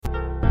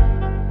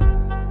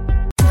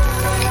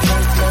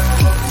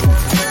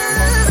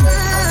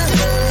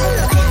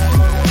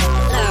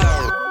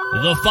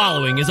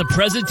following is a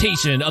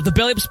presentation of the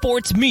Belly Up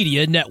Sports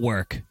Media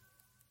Network.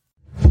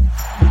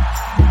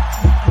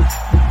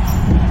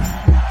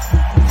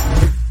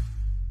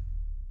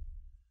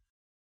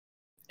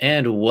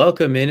 And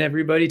welcome in,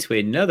 everybody, to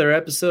another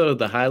episode of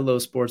the High Low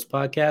Sports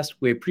Podcast.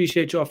 We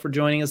appreciate you all for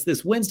joining us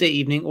this Wednesday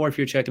evening, or if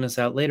you're checking us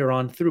out later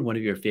on through one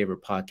of your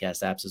favorite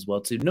podcast apps as well,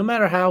 too. No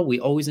matter how,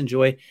 we always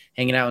enjoy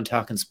hanging out and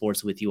talking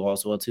sports with you all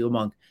as well, too,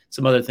 among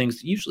some other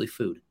things, usually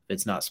food. If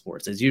it's not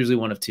sports, it's usually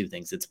one of two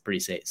things. It's a pretty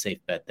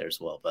safe bet there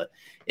as well. But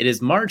it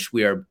is March.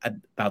 We are at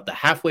about the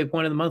halfway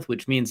point of the month,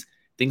 which means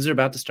things are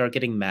about to start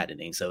getting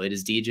maddening. So it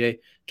is DJ,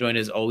 joined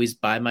as always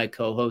by my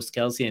co-host,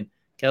 Kelsey. And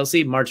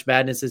Kelsey, March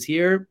Madness is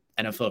here.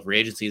 NFL free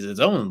agency is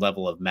its own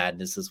level of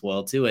madness as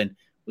well, too. And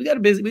we got a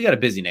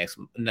busy next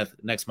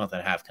month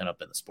and a half coming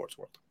up in the sports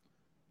world.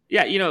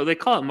 Yeah, they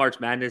call it March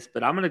Madness,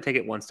 but I'm going to take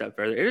it one step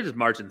further. It is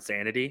March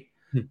Insanity.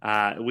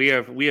 We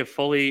have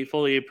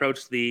fully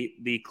approached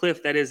the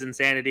cliff that is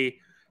insanity,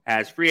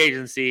 as free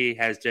agency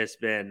has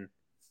just been,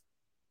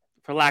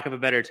 for lack of a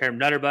better term,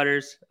 nutter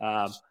butters.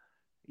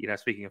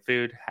 Speaking of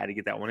food, had to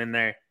get that one in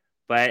there.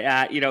 But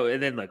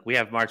and then look, we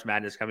have March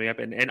Madness coming up,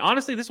 and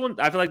honestly, this one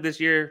I feel like this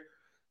year.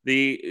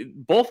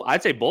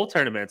 I'd say both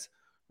tournaments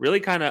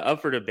really kind of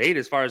up for debate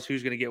as far as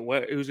who's going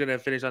to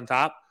finish on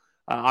top.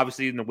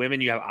 Obviously, in the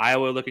women, you have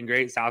Iowa looking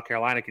great, South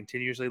Carolina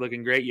continuously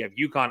looking great. You have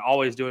UConn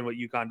always doing what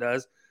UConn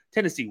does.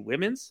 Tennessee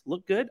women's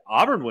look good.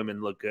 Auburn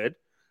women look good.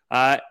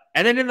 And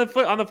then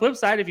on the flip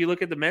side, if you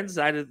look at the men's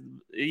side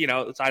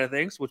of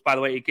things, which by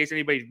the way, in case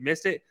anybody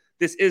missed it,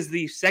 this is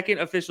the second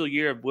official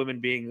year of women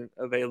being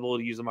available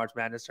to use the March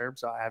Madness term,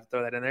 so I have to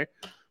throw that in there.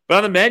 But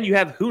on the men, you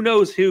have who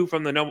knows who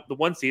from the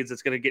one seeds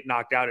that's going to get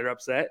knocked out or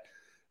upset.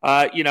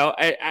 My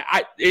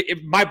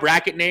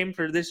bracket name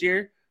for this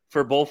year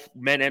for both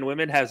men and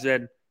women has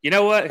been,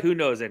 who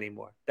knows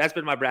anymore. That's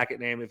been my bracket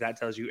name, if that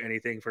tells you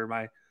anything for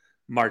my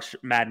March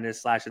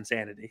Madness /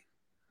 insanity.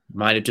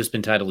 Might have just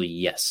been titled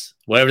yes.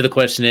 Whatever the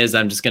question is,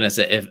 I'm just going to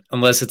say,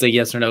 unless it's a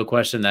yes or no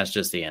question, that's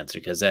just the answer.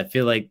 Because I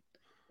feel like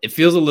it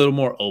feels a little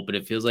more open.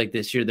 It feels like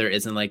this year there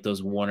isn't like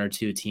those one or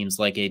two teams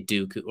like a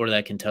Duke or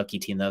that Kentucky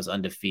team that was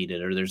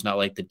undefeated, or there's not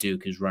like the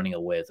Duke who's running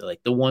away with it.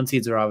 Like the one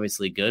seeds are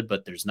obviously good,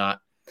 but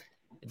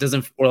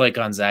or like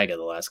Gonzaga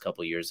the last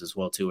couple of years as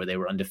well too, where they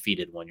were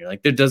undefeated one year.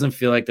 Like there doesn't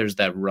feel like there's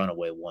that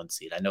runaway one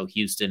seed. I know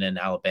Houston and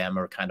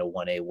Alabama are kind of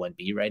 1A,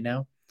 1B right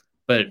now,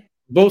 but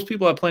most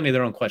people have plenty of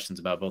their own questions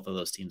about both of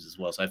those teams as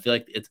well. So I feel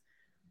like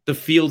the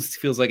field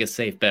feels like a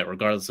safe bet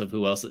regardless of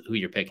who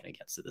you're picking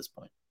against at this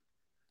point.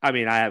 I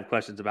mean, I have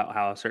questions about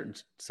how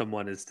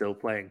someone is still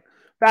playing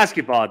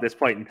basketball at this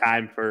point in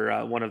time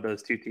for one of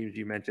those two teams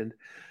you mentioned.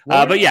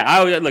 But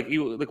yeah,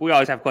 we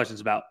always have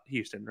questions about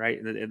Houston, right?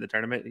 In the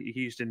tournament,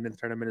 Houston in the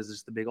tournament is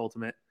just the big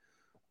ultimate.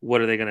 What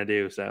are they going to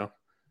do? So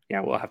yeah,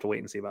 we'll have to wait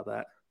and see about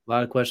that. A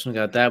lot of questions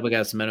about that. We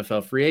got some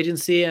NFL free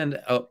agency and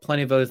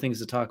plenty of other things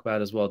to talk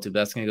about as well, too. But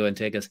that's going to go ahead and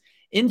take us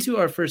into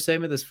our first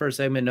segment. This first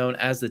segment known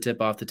as the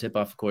tip-off. The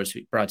tip-off, of course,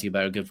 brought to you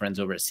by our good friends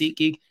over at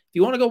SeatGeek. If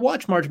you want to go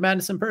watch March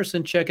Madness in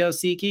person, check out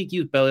SeatGeek.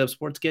 Use Belly Up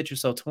Sports. Get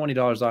yourself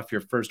 $20 off your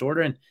first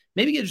order and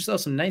maybe get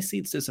yourself some nice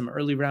seats to some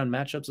early round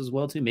matchups as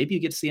well, too. Maybe you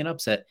get to see an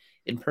upset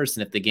in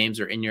person if the games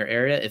are in your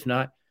area. If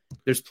not,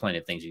 there's plenty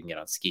of things you can get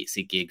on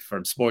SeatGeek,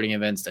 from sporting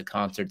events to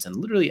concerts and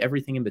literally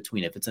everything in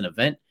between. If it's an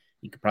event,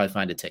 you could probably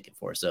find a ticket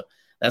for. So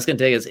that's going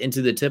to take us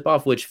into the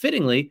tip-off, which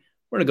fittingly,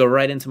 we're going to go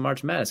right into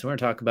March Madness. We're going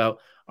to talk about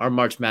our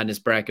March Madness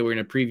bracket. We're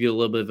going to preview a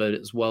little bit of it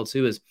as well,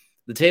 too, as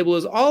the table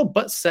is all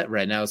but set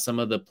right now. Some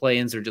of the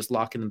play-ins are just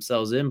locking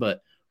themselves in,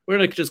 but we're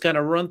going to just kind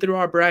of run through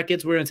our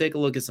brackets. We're going to take a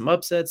look at some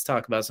upsets,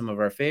 talk about some of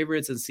our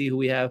favorites, and see who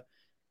we have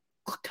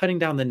cutting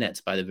down the nets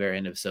by the very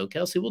end of it. So,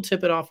 Kelsey, we'll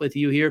tip it off with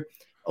you here.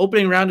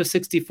 Opening round of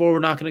 64, we're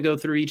not going to go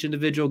through each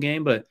individual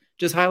game, but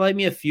just highlight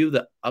me a few of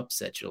the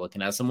upsets you're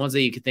looking at, some ones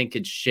that you could think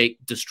could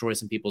destroy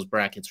some people's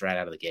brackets right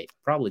out of the gate.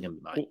 Probably going to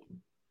be mine.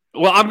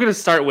 Well, I'm going to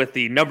start with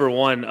the number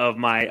one of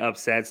my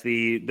upsets,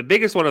 the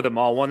biggest one of them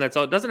all, one that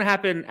doesn't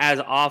happen as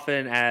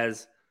often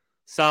as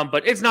some,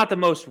 but it's not the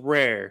most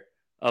rare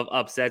of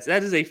upsets.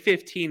 That is a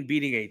 15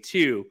 beating a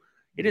 2.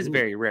 It is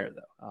very rare,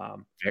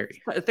 though.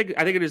 Very. I think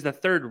it is the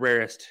third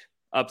rarest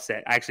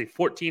upset. Actually,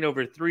 14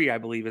 over 3, I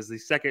believe, is the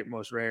second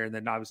most rare, and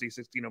then obviously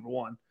 16 over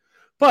 1.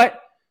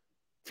 But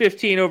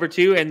 15 over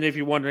 2, and if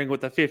you're wondering what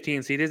the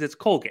 15 seed is, it's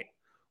Colgate.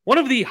 One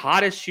of the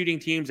hottest shooting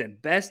teams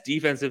and best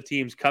defensive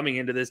teams coming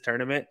into this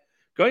tournament,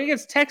 going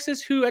against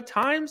Texas, who at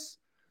times,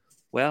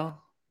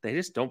 well, they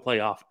just don't play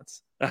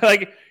offense.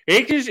 Like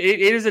it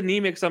is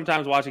anemic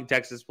sometimes watching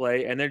Texas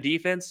play, and their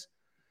defense.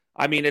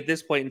 I mean, at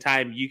this point in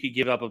time, you could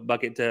give up a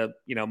bucket to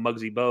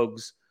Muggsy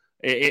Bogues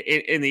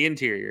in the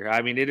interior.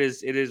 I mean, it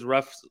is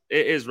rough.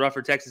 It is rough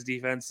for Texas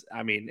defense.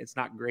 I mean, it's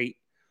not great.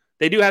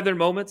 They do have their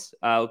moments.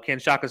 Can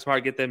Shaka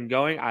Smart get them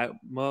going?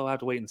 We'll have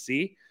to wait and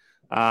see.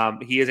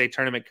 He is a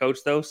tournament coach,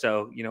 though,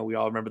 so we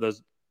all remember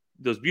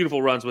those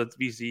beautiful runs with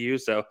VCU.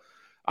 So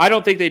I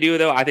don't think they do,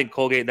 though. I think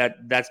Colgate,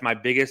 that's my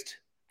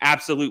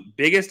absolute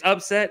biggest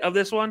upset of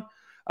this one.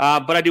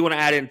 But I do want to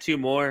add in two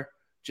more.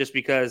 just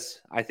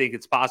because I think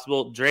it's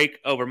possible. Drake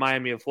over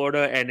Miami of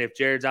Florida. And if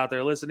Jared's out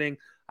there listening,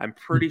 I'm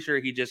pretty sure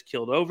he just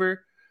killed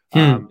over.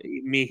 Him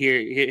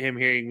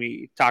hearing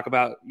me talk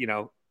about,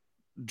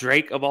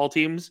 Drake of all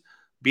teams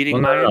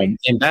beating Miami. No.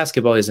 In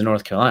basketball, he's a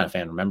North Carolina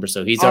fan, remember?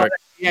 So he's already.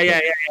 Yeah.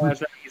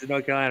 That's right. He's a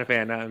North Carolina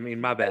fan. I mean,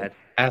 my bad.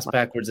 Ass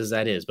backwards as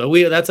that is. But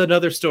that's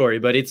another story.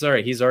 But it's all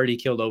right. He's already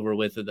killed over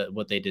with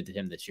what they did to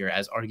him this year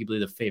as arguably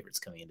the favorites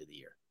coming into the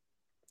year.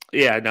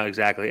 Yeah, no,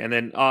 exactly. And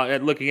then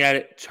looking at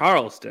it,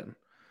 Charleston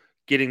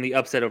getting the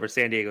upset over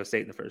San Diego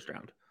State in the first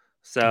round.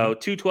 So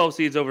 2 12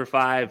 seeds over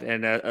 5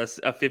 and a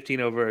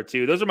 15 over a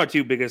 2. Those are my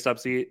two biggest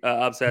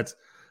upsets.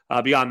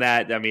 Beyond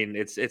that, I mean,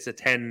 it's a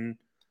 10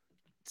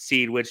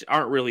 seed, which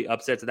aren't really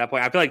upsets at that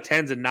point. I feel like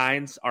 10s and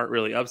 9s aren't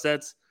really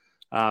upsets.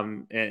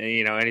 And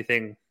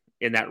anything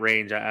in that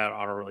range, I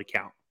don't really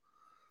count.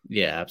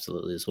 Yeah,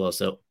 absolutely as well.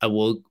 So I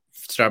will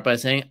start by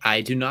saying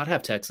I do not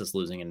have Texas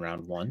losing in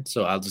round 1.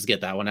 So I'll just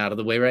get that one out of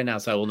the way right now.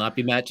 So I will not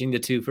be matching the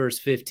 2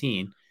 first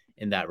 15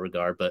 in that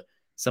regard. But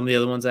some of the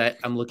other ones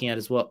I'm looking at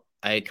as well,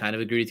 I kind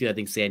of agree with you. I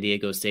think San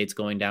Diego State's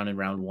going down in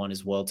round 1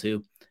 as well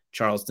too.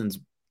 Charleston's,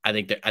 I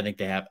think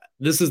they have.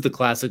 This is the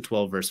classic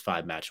 12 versus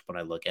 5 matchup when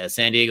I look at it.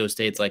 San Diego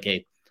State's like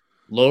a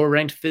lower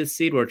ranked 5th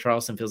seed, where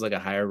Charleston feels like a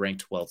higher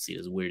ranked 12th seed.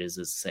 As weird as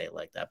this to say it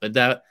like that, but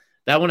that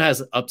one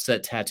has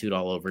upset tattooed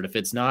all over it. If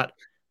it's not,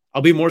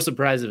 I'll be more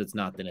surprised if it's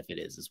not than if it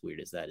is. As weird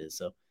as that is,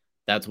 so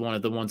that's one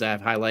of the ones I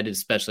have highlighted,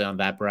 especially on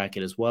that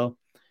bracket as well.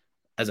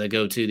 As I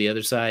go to the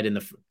other side,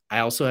 I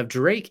also have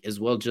Drake as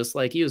well, just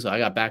like you. So I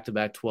got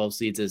back-to-back 12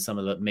 seeds as some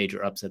of the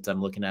major upsets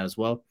I'm looking at as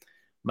well.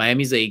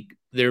 Miami's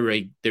they're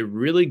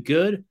really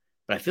good,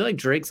 but I feel like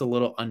Drake's a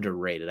little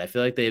underrated. I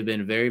feel like they've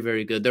been very,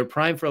 very good. They're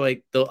primed for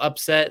they'll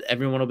upset.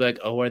 Everyone will be like,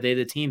 oh, are they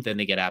the team? Then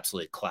they get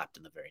absolutely clapped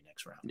in the very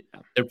next round.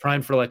 Yeah. They're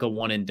primed for a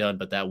one and done,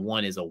 but that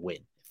one is a win,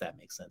 if that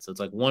makes sense. So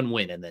it's like one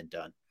win and then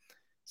done.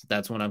 So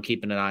that's one I'm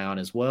keeping an eye on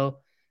as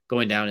well.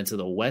 Going down into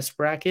the West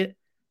bracket,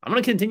 I'm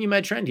going to continue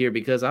my trend here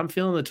because I'm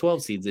feeling the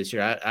 12 seeds this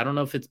year. I don't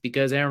know if it's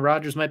because Aaron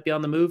Rodgers might be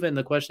on the move and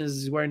the question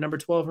is he wearing number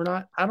 12 or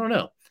not? I don't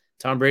know.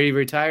 Tom Brady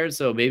retired,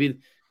 so maybe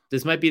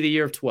this might be the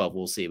year of 12.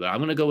 We'll see. But I'm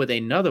going to go with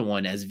another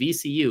one as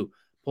VCU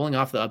pulling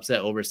off the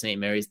upset over St.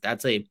 Mary's.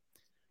 That's a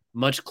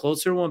much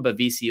closer one, but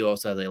VCU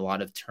also has a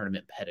lot of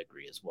tournament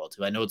pedigree as well,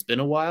 too. I know it's been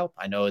a while.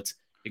 I know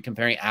you're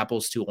comparing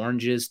apples to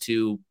oranges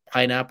to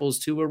pineapples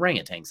to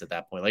orangutans at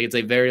that point. It's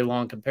a very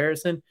long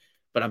comparison,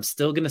 but I'm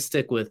still going to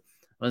stick with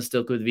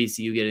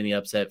VCU getting the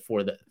upset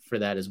for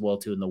that as well,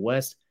 too, in the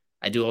West.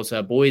 I do also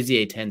have Boise,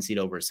 a 10 seed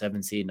over a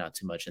 7 seed, not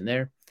too much in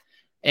there.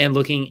 And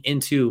looking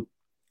into,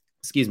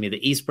 the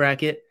East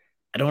bracket,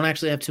 I don't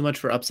actually have too much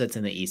for upsets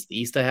in the East. The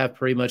East I have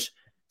pretty much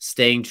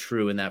staying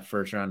true in that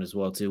first round as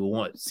well,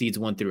 too. Seeds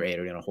 1 through 8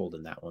 are going to hold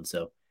in that one.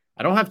 So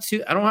I don't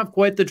have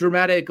quite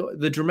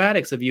the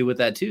dramatics of you with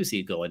that 2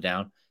 seed going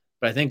down,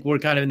 but I think we're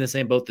kind of in the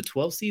same boat. The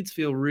 12 seeds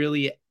feel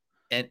really,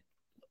 and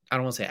I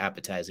don't want to say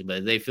appetizing,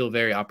 but they feel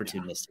very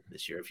opportunistic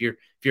this year. If you're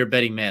a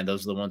betting man,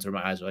 those are the ones where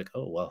my eyes are like,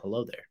 oh, well,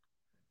 hello there.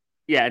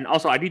 Yeah, and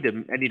also I need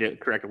to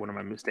correct one of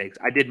my mistakes.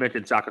 I did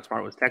mention Shaka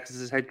Smart was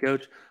Texas's head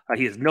coach.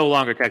 He is no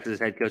longer Texas's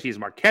head coach. He's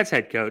Marquette's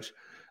head coach.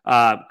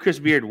 Chris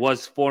Beard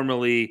was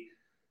formerly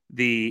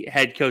the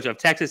head coach of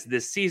Texas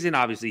this season.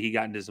 Obviously, he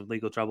got into some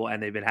legal trouble,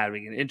 and they've been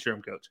having an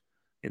interim coach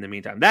in the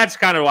meantime. That's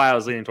kind of why I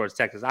was leaning towards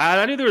Texas.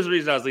 I knew there was a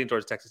reason I was leaning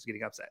towards Texas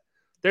getting upset.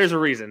 There's a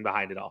reason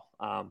behind it all.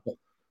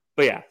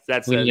 But yeah,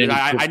 that's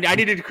I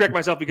needed to correct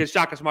myself because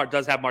Shaka Smart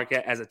does have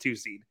Marquette as a 2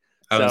 seed.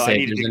 So I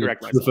needed to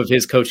correct myself. Proof of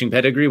his coaching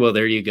pedigree. Well,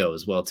 there you go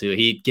as well too.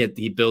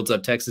 He builds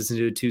up Texas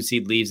into a 2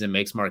 seed, leaves and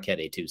makes Marquette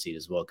a 2 seed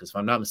as well. Because if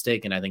I'm not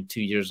mistaken, I think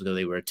 2 years ago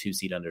they were a 2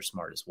 seed under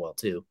Smart as well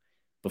too.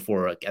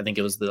 Before I think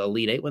it was the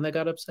Elite 8 when they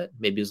got upset.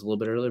 Maybe it was a little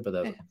bit earlier, but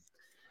the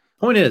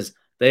point is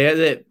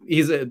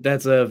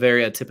that's a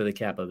very tip of the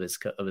cap of his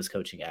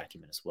coaching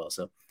acumen as well.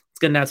 So it's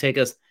going to now take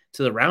us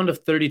to the round of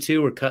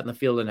 32. We're cutting the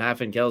field in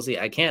half. And Kelsey,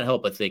 I can't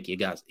help but think you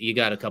got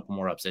a couple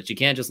more upsets. You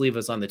can't just leave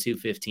us on the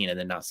 215 and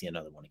then not see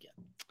another one again.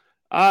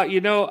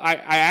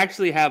 I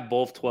actually have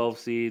both 12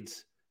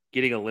 seeds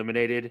getting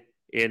eliminated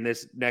in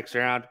this next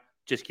round.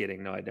 Just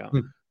kidding. No, I don't.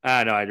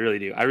 No, I really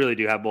do. I really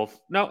do have both.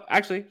 No,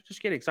 actually,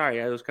 just kidding.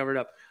 Sorry, I was covered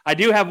up. I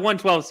do have one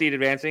 12 seed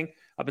advancing.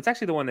 It's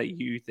actually the one that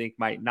you think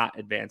might not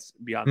advance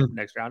beyond the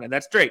next round, and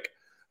that's Drake.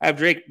 I have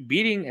Drake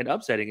beating and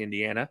upsetting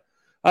Indiana.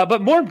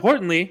 But more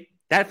importantly,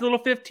 that little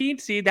 15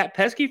 seed, that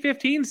pesky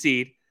 15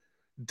 seed,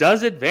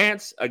 does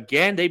advance.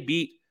 Again, they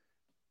beat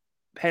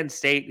Penn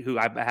State, who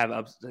I have,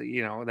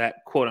 that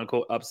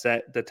quote-unquote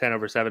upset, the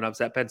 10-7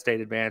 upset. Penn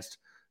State advanced.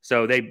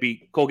 So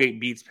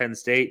Colgate beats Penn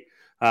State.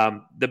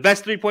 The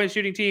best three-point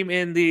shooting team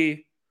in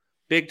the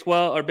Big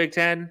 12 or Big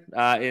 10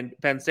 in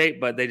Penn State,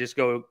 but they just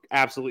go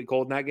absolutely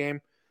cold in that game.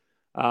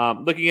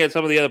 Looking at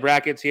some of the other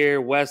brackets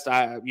here, West,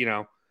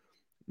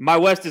 my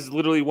West is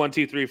literally 1,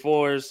 2, 3,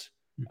 4s.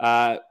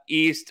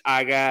 East,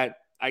 I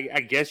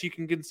guess you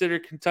can consider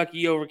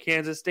Kentucky over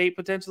Kansas State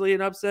potentially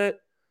an upset.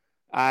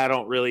 I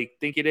don't really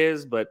think it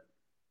is, but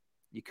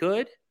you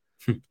could.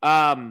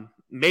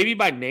 maybe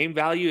by name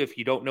value, if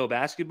you don't know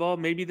basketball,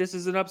 maybe this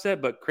is an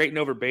upset. But Creighton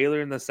over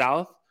Baylor in the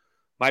South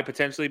might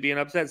potentially be an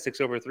upset.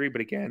 6/3, but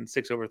again,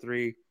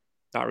 6/3,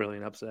 not really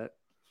an upset.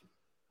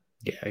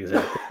 Yeah,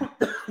 exactly.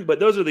 But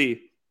those are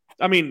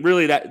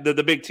really that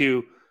the big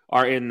two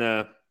are in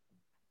the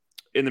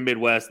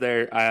Midwest.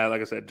 There,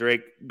 like I said,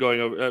 Drake going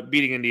over,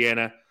 beating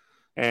Indiana,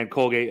 and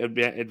Colgate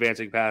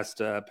advancing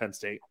past Penn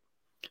State.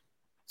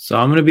 So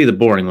I'm going to be the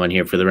boring one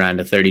here for the round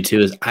of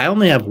 32. Is I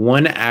only have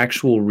one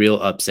actual real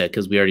upset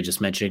because we already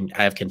just mentioned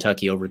I have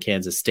Kentucky over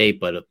Kansas State,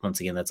 but once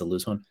again, that's a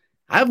loose one.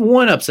 I have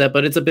one upset,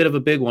 but it's a bit of a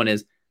big one.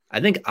 Is I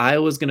think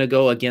Iowa's going to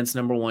go against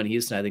number 1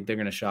 Houston. I think they're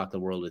going to shock the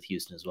world with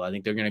Houston as well. I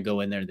think they're going to go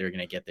in there and they're going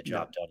to get the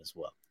job done as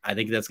well. I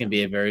think that's going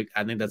to be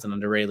I think that's an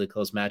underratedly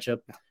close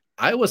matchup.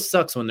 Iowa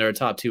sucks when they're a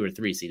top 2 or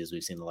 3 seed, as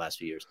we've seen the last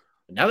few years.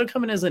 But now they're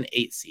coming as an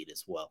 8 seed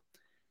as well.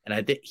 And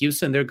I think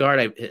Houston, their guard,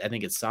 I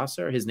think it's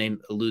Sasser. His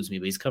name eludes me,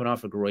 but he's coming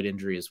off a groin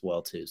injury as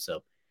well, too.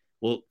 So,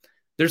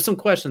 there's some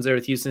questions there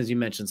with Houston, as you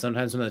mentioned.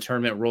 Sometimes when the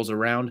tournament rolls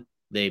around,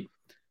 they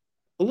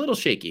a little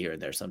shaky here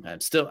and there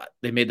sometimes. Still,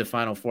 they made the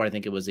Final Four, I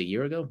think it was a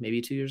year ago,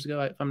 maybe 2 years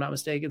ago, if I'm not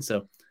mistaken.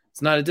 So,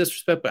 it's not a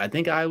disrespect, but I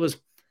think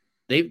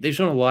they've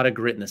shown a lot of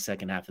grit in the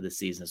second half of the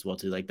season as well,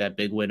 too. Like that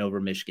big win over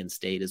Michigan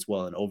State as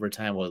well in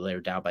overtime while they were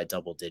down by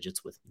double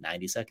digits with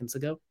 90 seconds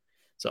ago.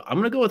 So I'm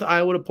going to go with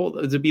Iowa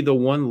to be the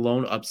one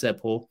lone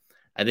upset pull.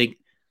 I think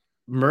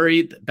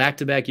Murray,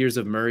 back-to-back years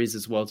of Murray's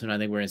as well, too. And I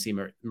think we're going to see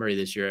Murray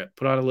this year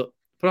put on a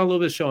little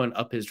bit of showing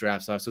up his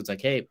draft stock. So it's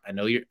like, hey, I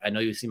know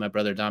you see my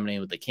brother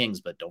dominating with the Kings,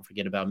 but don't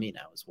forget about me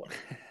now as well.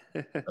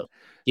 So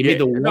give me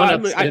the one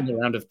upset in the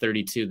round of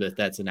 32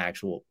 that's an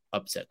actual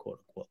upset,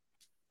 quote unquote.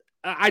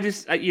 I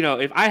just,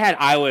 if I had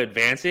Iowa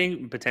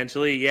advancing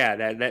potentially, yeah,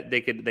 that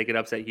they could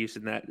upset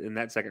Houston in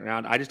that second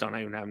round. I just don't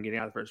even have them getting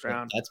out of the first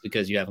round. That's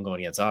because you haven't gone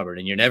against Auburn,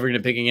 and you're never going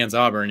to pick against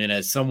Auburn in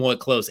a somewhat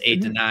close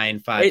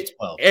 8-9,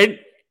 5-12. And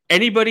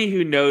anybody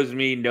who knows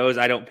me knows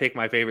I don't pick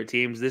my favorite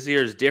teams. This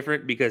year is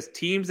different because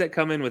teams that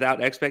come in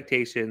without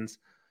expectations,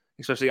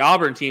 especially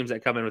Auburn teams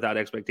that come in without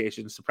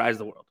expectations, surprise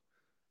the world,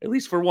 at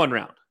least for one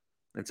round.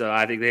 And so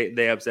I think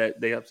they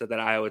upset that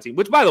Iowa team.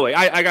 Which, by the way,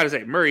 I got to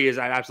say, Murray is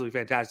an absolutely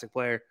fantastic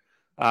player.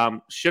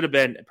 Should have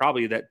been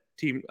probably that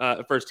team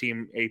first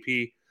team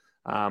AP.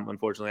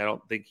 Unfortunately, I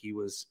don't think he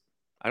was.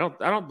 I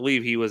don't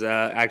believe he was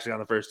actually on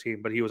the first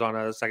team, but he was on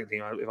a second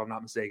team if I'm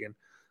not mistaken.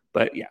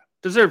 But yeah,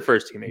 deserved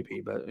first team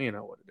AP. But you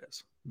know what it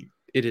is.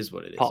 It is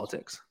what it is.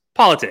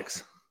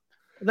 Politics.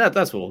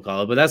 That's what we'll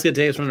call it. But that's going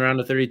to take us from the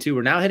round of 32.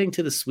 We're now heading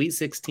to the Sweet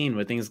 16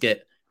 where things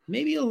get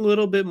maybe a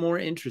little bit more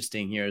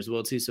interesting here as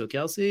well too. So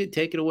Kelsey,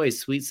 take it away.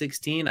 Sweet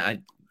 16.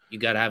 You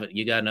got to have it.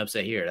 You got an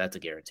upset here. That's a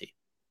guarantee.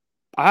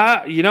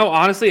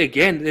 Honestly,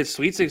 again, it's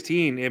Sweet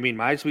 16. I mean,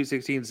 my Sweet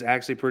 16 is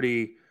actually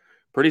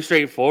pretty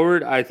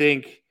straightforward. I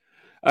think,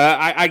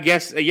 I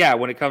guess, yeah,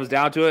 when it comes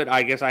down to it,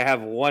 I guess I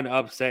have one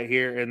upset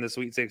here in the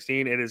Sweet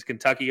 16. It is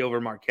Kentucky over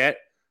Marquette,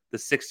 the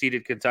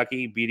 6-seeded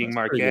Kentucky beating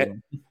Marquette.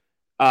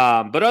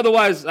 But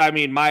otherwise, I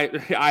mean, I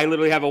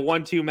literally have a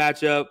 1-2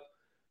 matchup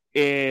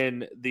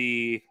in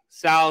the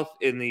South.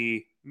 In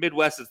the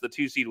Midwest, as the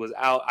 2 seed was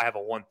out, I have a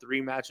 1-3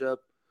 matchup.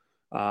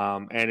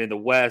 And in the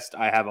West,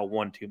 I have a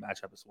 1-2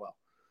 matchup as well.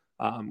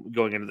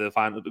 Going into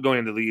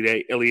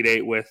the Elite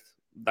Eight with,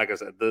 like I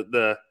said,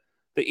 the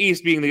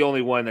East being the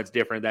only one that's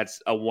different.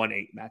 That's a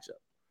 1-8 matchup.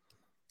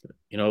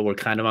 We're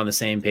kind of on the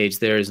same page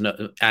there. Is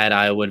at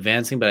Iowa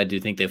advancing, but I do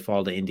think they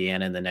fall to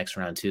Indiana in the next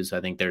round too. So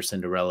I think their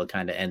Cinderella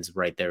kind of ends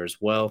right there as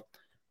well.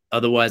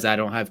 Otherwise, I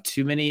don't have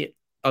too many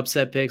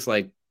upset picks.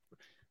 Nope,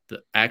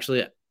 that's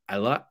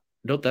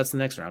the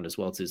next round as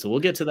well too. So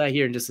we'll get to that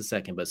here in just a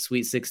second. But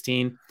Sweet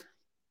 16.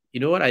 You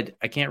know what?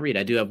 I can't read.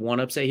 I do have one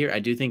upset here. I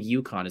do think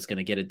UConn is going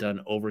to get it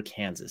done over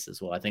Kansas as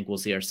well. I think we'll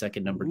see our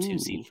second number 2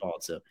 seed fall.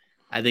 So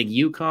I think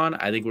UConn,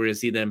 we're going to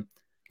see them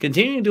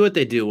continuing to do what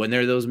they do when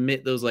they're those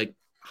like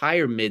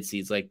higher mid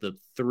seeds, like the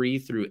 3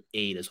 through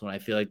 8 is when I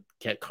feel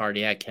like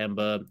Cardiac,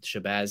 Kemba,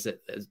 Shabazz,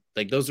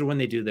 like those are when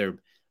they do their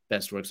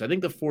best work. So I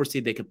think the 4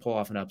 seed, they could pull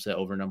off an upset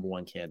over number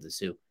 1 Kansas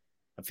too.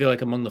 I feel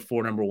like among the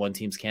 4 number 1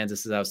 teams,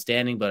 Kansas is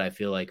outstanding, but I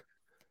feel like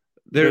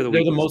they're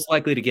the most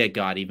likely to get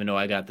got, even though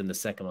I got them the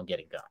second one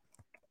getting got.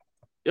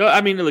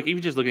 I mean, look,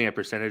 even just looking at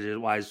percentages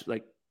wise,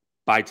 like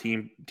by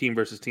team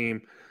versus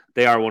team,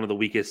 they are one of the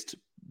weakest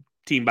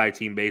team by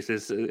team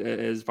basis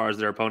as far as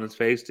their opponents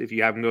faced. If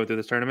you have them going through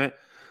this tournament,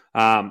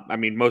 I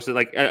mean, most of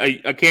like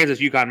a Kansas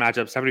UConn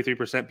matchup,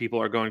 73%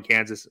 people are going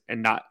Kansas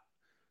and not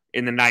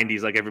in the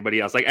 90s like everybody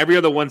else. Like every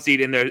other 1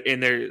 seed in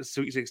their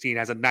Sweet 16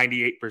 has a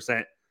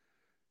 98%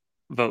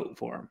 vote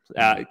for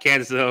them.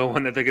 Kansas is the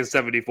one that I think is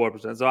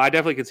 74%. So I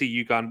definitely could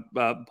see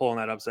UConn pulling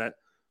that upset.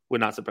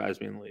 Would not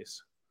surprise me in the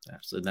least.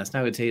 Absolutely. That's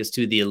now going to take us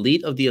to the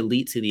elite of the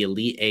elite to the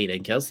Elite Eight.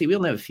 And Kelsey, we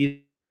only have a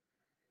few.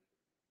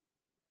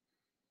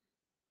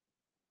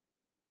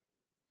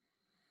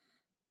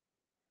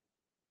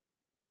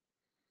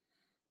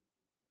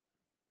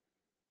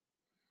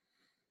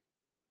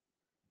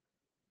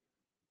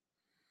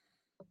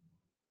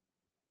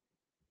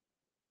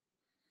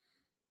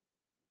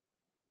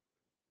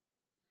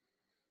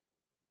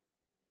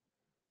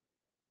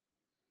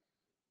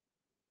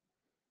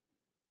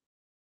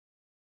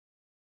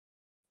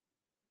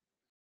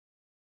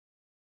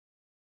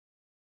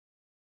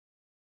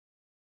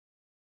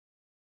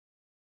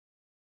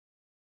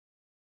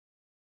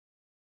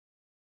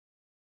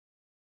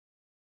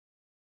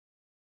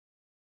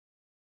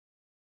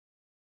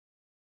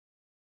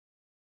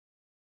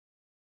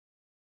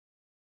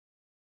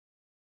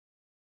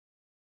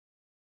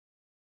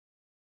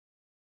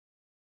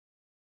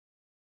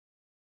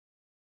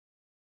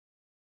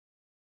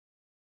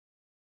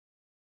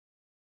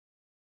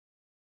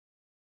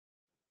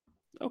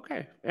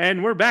 Okay,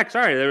 and we're back.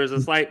 Sorry, there was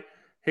a slight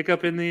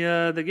hiccup in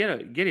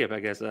the giddy up, I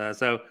guess.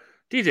 So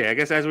DJ, I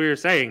guess as we were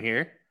saying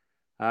here,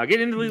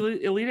 get into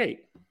the Elite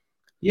Eight.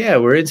 Yeah,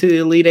 we're into the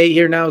Elite Eight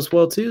here now as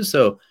well too.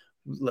 So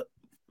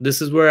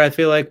this is where I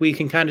feel like we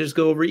can kind of just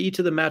go over each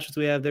of the matches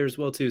we have there as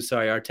well too.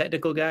 Sorry, our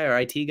technical guy,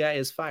 our IT guy,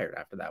 is fired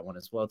after that one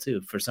as well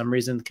too. For some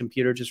reason, the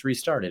computer just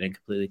restarted and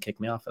completely kicked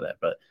me off of that.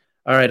 But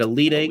all right,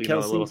 Elite Eight. We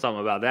Kelsey, know a little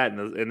something about that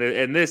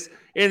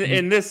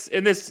in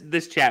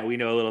this chat. We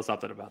know a little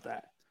something about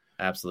that.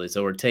 Absolutely.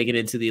 So we're taking it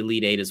into the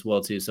Elite Eight as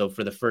well too. So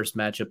for the first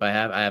matchup I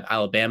have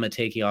Alabama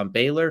taking on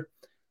Baylor.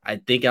 I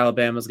think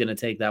Alabama's going to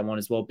take that one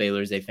as well.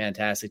 Baylor's a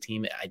fantastic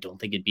team. I don't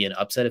think it'd be an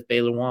upset if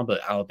Baylor won,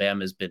 but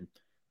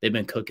they've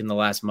been cooking the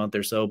last month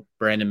or so.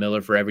 Brandon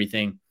Miller, for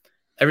everything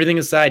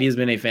aside, he's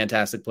been a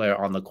fantastic player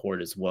on the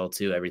court as well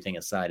too. Everything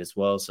aside as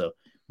well. So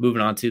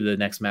moving on to the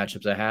next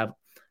matchups I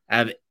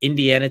have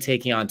Indiana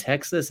taking on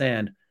Texas,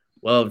 and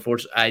well,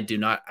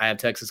 unfortunately, I have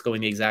Texas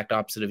going the exact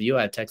opposite of you.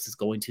 I have Texas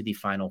going to the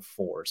Final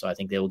Four. So I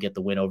think they will get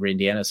the win over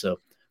Indiana. So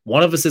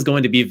one of us is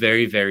going to be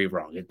very, very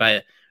wrong,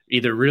 by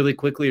either really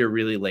quickly or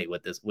really late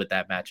with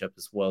that matchup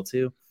as well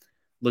too.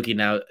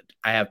 Looking out,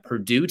 I have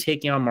Purdue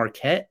taking on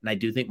Marquette, and I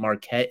do think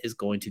Marquette is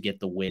going to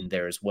get the win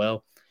there as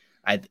well.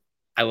 I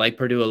like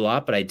Purdue a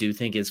lot, but I do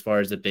think as far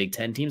as the Big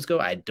Ten teams go,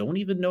 I don't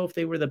even know if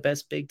they were the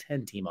best Big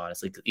Ten team,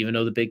 honestly, even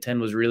though the Big Ten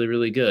was really,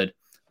 really good.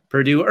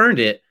 Purdue earned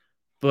it.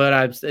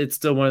 But it's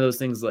still one of those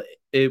things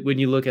when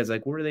you look at it, it's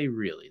like, were they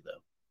really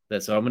though?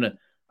 So I'm gonna,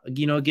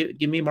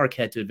 give me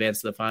Marquette to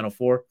advance to the Final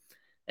Four,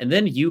 and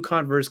then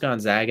UConn versus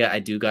Gonzaga. I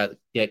do got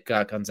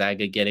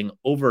Gonzaga getting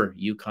over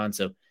UConn,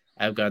 so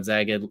I have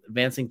Gonzaga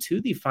advancing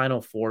to the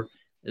Final Four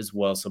as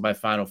well. So my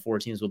Final Four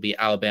teams will be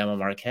Alabama,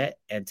 Marquette,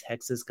 and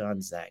Texas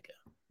Gonzaga.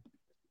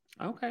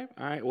 Okay,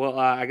 all right. Well,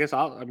 I guess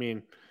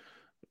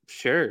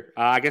sure.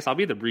 I guess I'll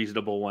be the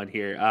reasonable one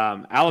here.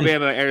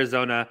 Alabama,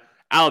 Arizona.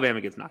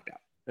 Alabama gets knocked out.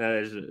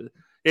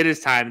 It is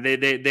time.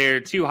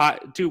 They're too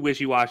hot, too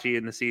wishy-washy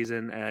in the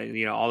season.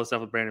 All the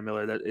stuff with Brandon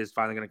Miller that is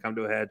finally going to come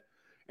to a head.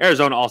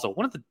 Arizona also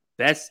one of the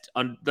best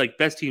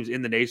teams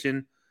in the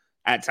nation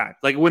at times.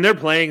 Like when they're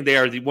playing, they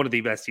are one of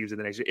the best teams in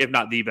the nation, if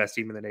not the best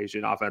team in the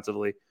nation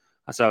offensively.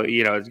 So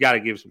it's got to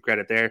give some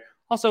credit there.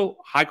 Also,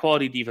 high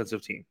quality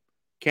defensive team.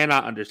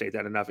 Cannot understate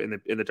that enough in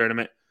the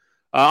tournament.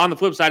 On the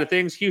flip side of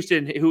things,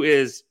 Houston, who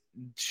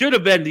should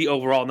have been the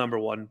overall number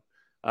one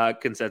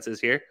consensus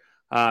here.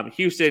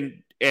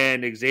 Houston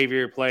and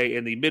Xavier play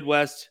in the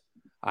Midwest.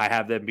 I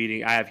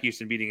have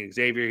Houston beating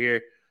Xavier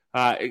here.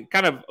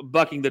 Kind of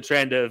bucking the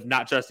trend of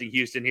not trusting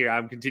Houston here.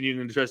 I'm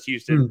continuing to trust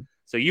Houston.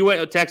 So you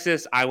went with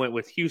Texas. I went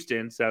with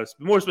Houston. So it's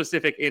more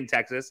specific in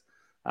Texas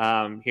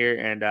here.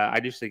 And I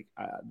just think,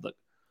 look,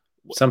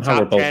 somehow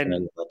we're both going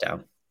to let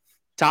down.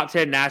 Top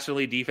 10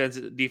 nationally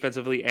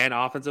defensively and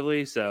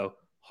offensively. So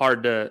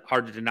hard to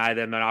deny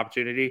them an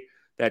opportunity.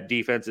 That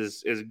defense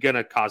is going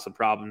to cause some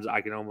problems. I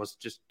can almost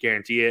just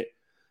guarantee it.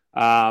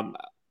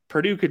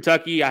 Purdue,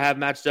 Kentucky, I have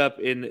matched up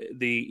in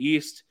the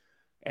East,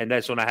 and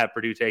that's when I have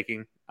Purdue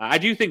taking. I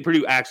do think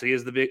Purdue actually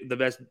is the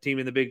best team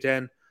in the Big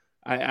Ten.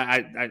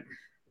 Then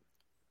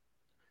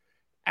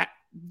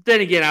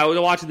again, I was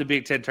watching the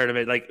Big Ten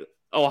tournament. Like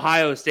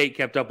Ohio State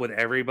kept up with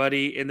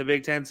everybody in the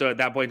Big Ten, so at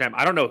that point in time,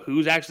 I don't know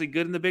who's actually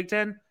good in the Big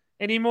Ten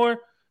anymore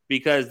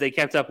because they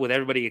kept up with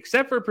everybody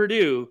except for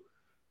Purdue.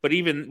 But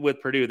even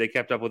with Purdue, they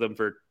kept up with them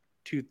for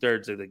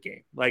 2/3 of the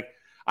game. Like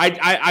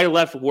I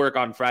left work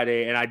on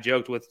Friday and I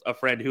joked with a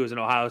friend who was an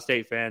Ohio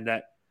State fan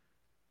that,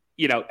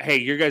 hey,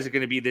 you guys are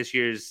going to be this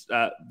year's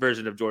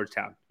version of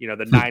Georgetown, the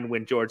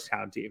 9-win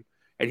Georgetown team.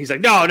 And he's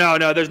like, no,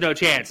 there's no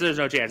chance. There's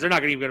no chance. They're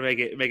not even going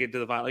to make it to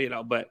the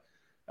final, but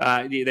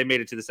they made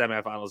it to the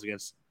semifinals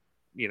against,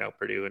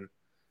 Purdue and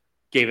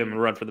gave him a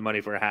run for the money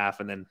for a half.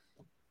 And then,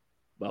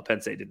 Penn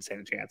State didn't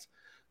stand a chance.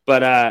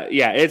 But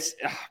it's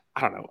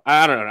I don't know.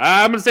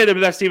 I'm going to say they're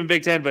the best team in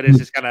Big Ten, but it's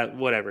just kind of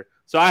whatever.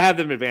 So I have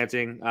them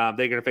advancing. They're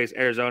going to face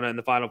Arizona in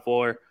the Final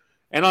Four.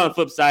 And on the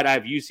flip side, I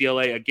have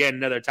UCLA, again,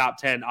 another top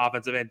 10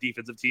 offensive and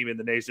defensive team in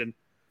the nation.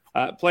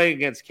 Playing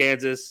against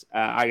Kansas,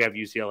 I have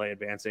UCLA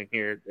advancing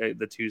here,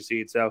 the 2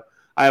 seed. So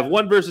I have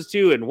 1 versus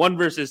 2 and 1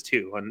 versus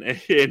 2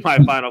 in my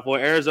Final Four.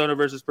 Arizona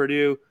versus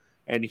Purdue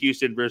and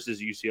Houston versus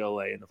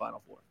UCLA in the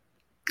Final Four.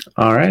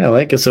 All right, I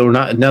like it. So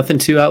we're nothing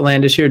too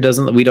outlandish here.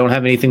 We don't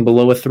have anything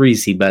below a 3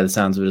 seed by the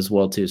sounds of it as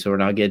well too. So we're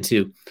not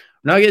getting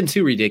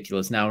too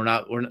ridiculous. Now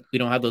we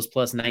don't have those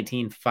plus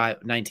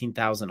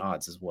 19,000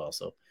 odds as well.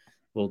 So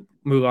we'll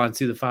move on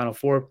to the Final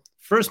Four.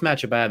 First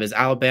matchup I have is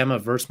Alabama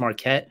versus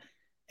Marquette.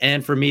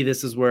 And for me,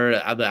 this is where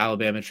the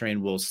Alabama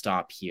train will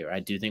stop here. I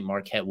do think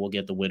Marquette will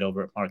get the win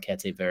over.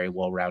 Marquette's a very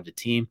well-rounded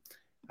team.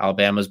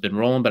 Alabama's been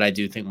rolling, but I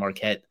do think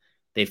Marquette,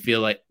 they feel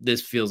like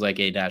this feels like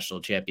a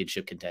national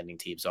championship contending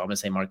team. So I'm going to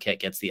say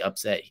Marquette gets the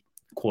upset,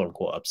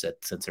 quote-unquote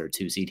upset, since they're a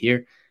 2 seed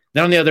here.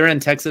 Then on the other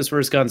end, Texas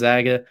versus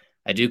Gonzaga.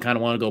 I do kind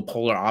of want to go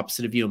polar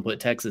opposite of you and put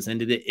Texas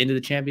into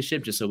the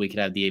championship just so we could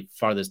have the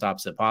farthest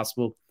opposite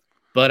possible.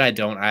 But I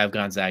don't. I have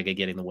Gonzaga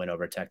getting the win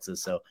over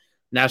Texas. So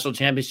national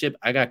championship,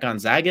 I got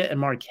Gonzaga and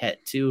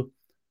Marquette, two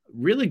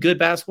really good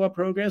basketball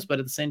programs, but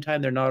at the same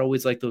time, they're not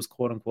always like those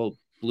quote unquote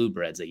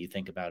bluebreds that you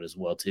think about as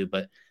well too.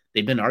 But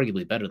they've been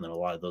arguably better than a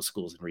lot of those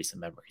schools in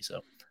recent memory.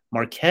 So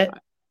Marquette,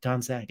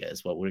 Gonzaga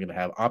is what we're going to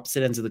have.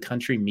 Opposite ends of the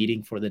country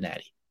meeting for the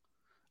Natty.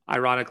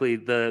 Ironically,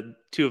 the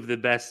two of the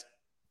best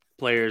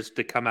players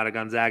to come out of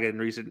Gonzaga in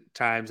recent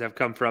times have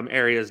come from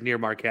areas near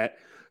Marquette.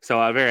 So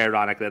very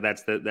ironic that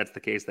that's the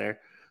case there.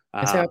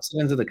 I say opposite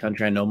ends of the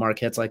country. I know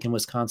Marquette's like in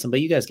Wisconsin, but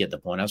you guys get the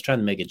point. I was trying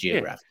to make it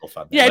geographical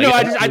fun. Yeah,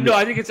 like, no,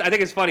 I think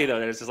it's funny though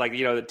that it's just like,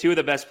 you know, the two of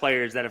the best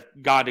players that have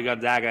gone to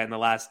Gonzaga in the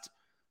last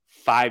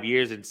 5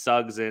 years, and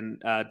Suggs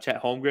and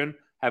Chet Holmgren,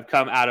 have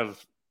come out of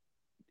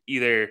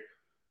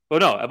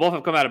both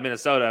have come out of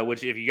Minnesota,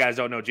 which, if you guys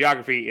don't know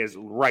geography, is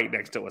right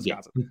next to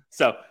Wisconsin. Yeah.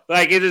 So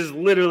like it is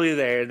literally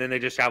there, and then they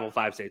just travel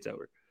 5 states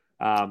over.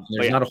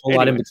 There's not a whole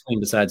lot in between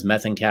besides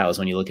meth and cows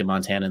when you look at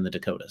Montana and the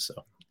Dakotas.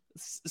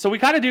 So we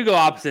kind of do go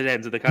opposite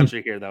ends of the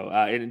country here, though,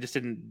 and just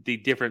in the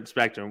different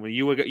spectrum. When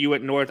you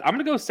went north, I'm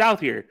going to go south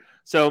here.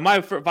 So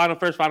my Final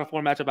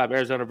Four matchup, I have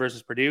Arizona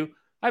versus Purdue.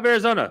 I have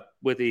Arizona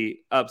with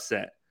the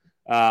upset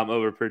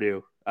over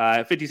Purdue.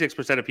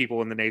 56% of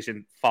people in the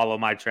nation follow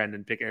my trend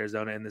and pick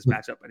Arizona in this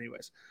matchup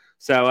anyways.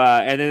 So,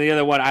 and then the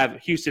other one, I have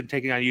Houston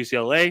taking on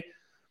UCLA.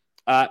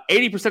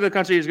 80% of the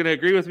country is going to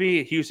agree with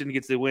me. Houston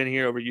gets the win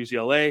here over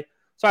UCLA.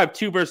 So I have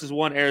 2 versus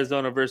 1,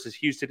 Arizona versus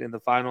Houston in the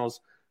finals.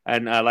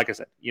 And like I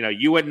said, you know,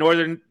 you went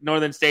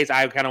northern states.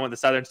 I kind of went the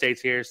southern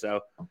states here.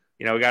 So,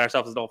 you know, we got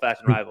ourselves an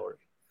old-fashioned rivalry.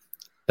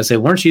 I say,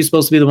 weren't you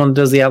supposed to be the one that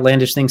does the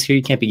outlandish things here?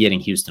 You can't be getting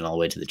Houston all the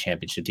way to the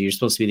championship. You're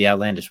supposed to be the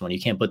outlandish one. You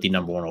can't put the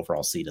number 1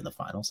 overall seed in the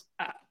finals.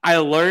 I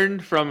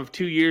learned from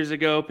 2 years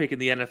ago picking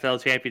the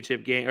NFL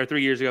championship game, or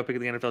 3 years ago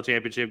picking the NFL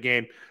championship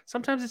game.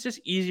 Sometimes it's just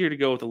easier to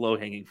go with the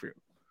low-hanging fruit.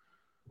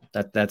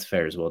 That's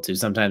fair as well too.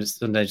 Sometimes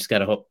you just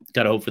gotta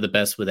hope for the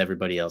best with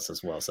everybody else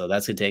as well. So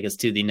that's gonna take us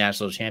to the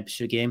national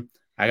championship game.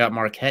 I got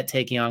Marquette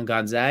taking on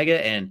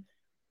Gonzaga, and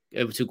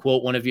to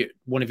quote one of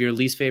your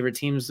least favorite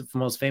teams,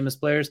 most famous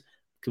players,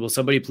 will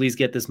somebody please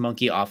get this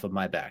monkey off of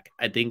my back?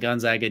 I think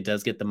Gonzaga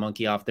does get the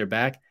monkey off their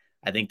back.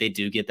 I think they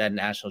do get that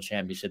national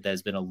championship that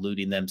has been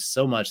eluding them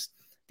so much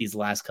these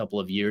last couple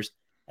of years.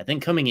 I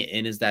think coming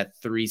in is that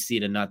 3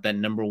 seed and not that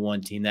number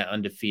 1 team, that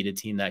undefeated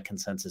team, that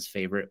consensus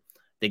favorite.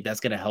 I think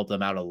that's going to help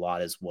them out a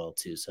lot as well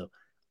too. So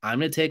I'm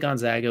going to take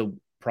Gonzaga,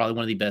 probably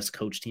one of the best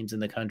coach teams in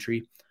the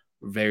country.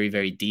 Very,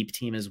 very deep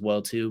team as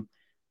well too.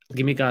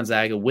 Give me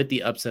Gonzaga with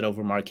the upset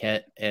over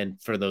Marquette. And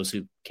for those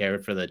who care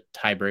for the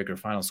tiebreaker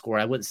final score,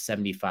 I went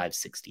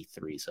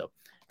 75-63. So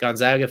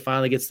Gonzaga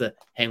finally gets to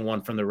hang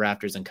one from the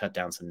rafters and cut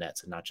down some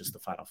nets and not just the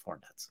Final Four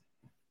nets.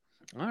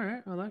 All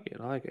right. I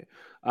like it.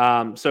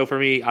 So for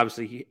me,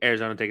 obviously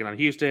Arizona taking on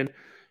Houston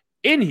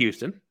in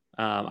Houston,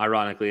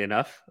 ironically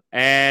enough.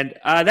 And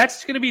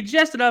that's going to be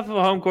just enough of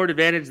a home court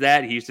advantage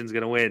that Houston's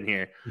going to win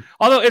here.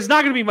 Although it's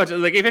not going to be much.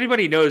 Like, if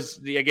anybody knows,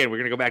 again, we're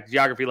going to go back to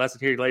geography lesson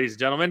here, ladies and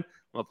gentlemen.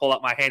 I'm going to pull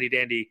up my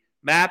handy-dandy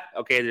map.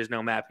 Okay, there's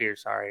no map here.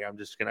 Sorry, I'm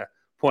just going to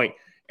point.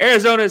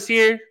 Arizona's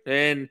here,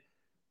 and,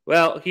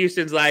 well,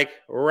 Houston's like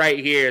right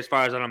here as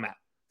far as on a map.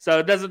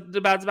 So it's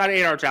about an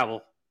 8-hour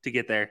travel to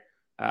get there.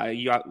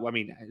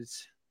 It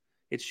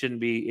shouldn't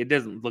be. It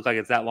doesn't look like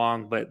it's that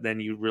long, but then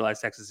you realize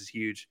Texas is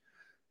huge,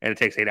 and it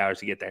takes 8 hours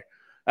to get there.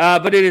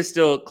 But it is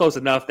still close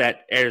enough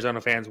that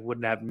Arizona fans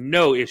wouldn't have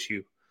no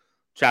issue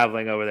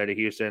traveling over there to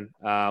Houston.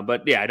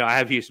 But yeah, I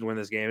have Houston win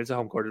this game. It's a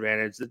home court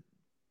advantage.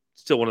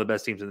 It's still one of the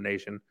best teams in the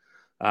nation.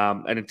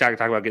 And talk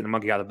about getting the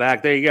monkey out of the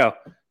back. There you go.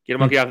 Get a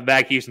monkey out of the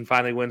back. Houston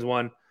finally wins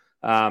one.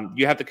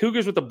 You have the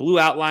Cougars with the blue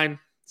outline.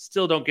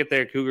 Still don't get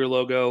their Cougar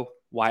logo.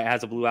 Why it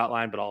has a blue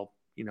outline, but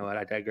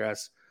I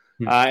digress.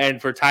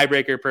 And for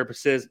tiebreaker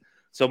purposes,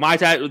 so my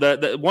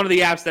one of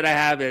the apps that I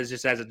have is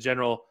just as a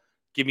general,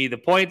 give me the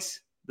points.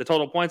 The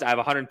total points, I have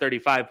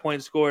 135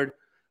 points scored.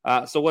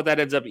 So what that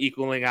ends up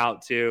equaling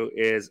out to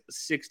is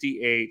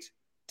 68-67.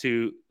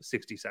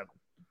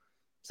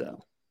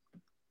 So,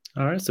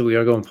 all right. So we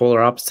are going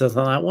polar opposites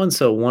on that one.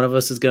 So one of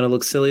us is going to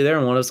look silly there,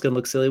 and one of us is going to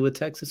look silly with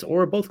Texas, or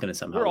we're both going to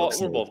somehow. We're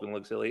both going to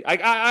look silly.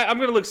 I'm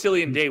going to look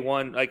silly in day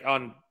one, like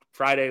on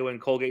Friday when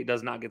Colgate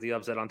does not get the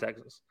upset on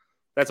Texas.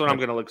 That's when I'm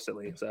going to look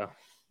silly. So.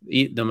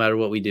 No matter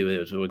what we do,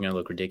 we're going to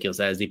look ridiculous.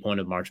 That is the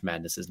point of March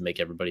Madness, is to make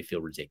everybody feel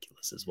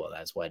ridiculous as well.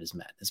 That's why it is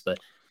madness. But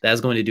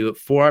that's going to do it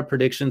for our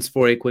predictions.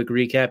 For a quick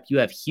recap, you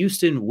have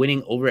Houston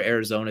winning over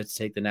Arizona to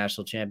take the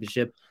national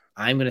championship.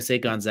 I'm going to say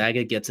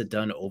Gonzaga gets it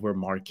done over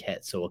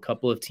Marquette. So a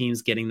couple of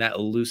teams getting that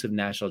elusive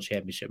national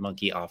championship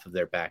monkey off of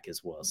their back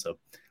as well. So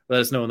let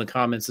us know in the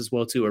comments as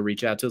well, too, or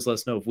reach out to us. Let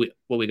us know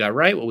what we got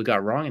right, what we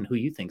got wrong, and who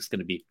you think is going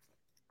to be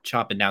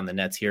chopping down the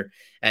nets here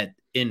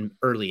in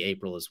early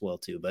April as well,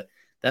 too. But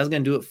that's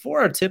going to do it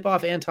for our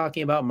tip-off and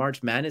talking about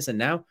March Madness. And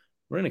now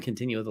we're going to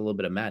continue with a little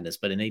bit of madness,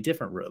 but in a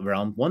different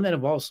realm, one that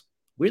involves,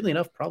 weirdly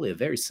enough, probably a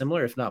very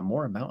similar, if not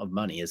more amount of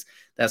money.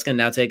 That's going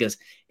to now take us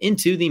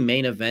into the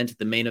main event.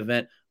 The main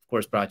event, of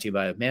course, brought to you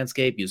by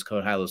Manscaped. Use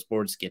code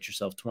HILOSports. Get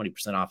yourself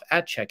 20% off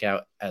at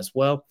checkout as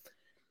well.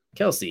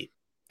 Kelsey,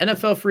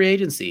 NFL free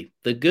agency,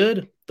 the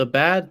good, the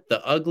bad,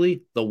 the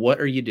ugly, the what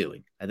are you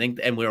doing? I think,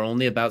 and we're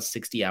only about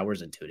 60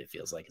 hours into it, it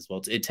feels like as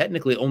well. It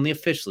technically only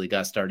officially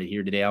got started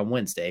here today on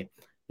Wednesday.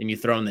 Then you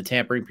throw in the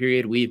tampering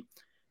period.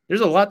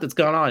 There's a lot that's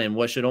gone on in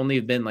what should only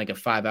have been like a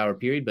 5-hour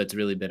period, but it's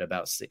really been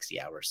about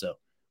 60 hours. So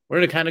we're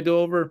going to kind of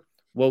go over,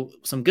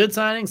 some good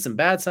signings, some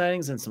bad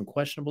signings, and some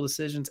questionable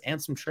decisions and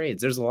some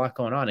trades. There's a lot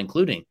going on,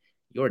 including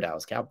your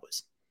Dallas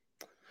Cowboys.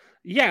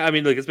 Yeah, I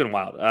mean, look, it's been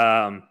wild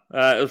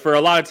for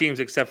a lot of teams,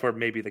 except for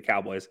maybe the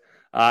Cowboys,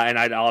 and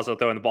I'd also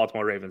throw in the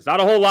Baltimore Ravens. Not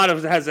a whole lot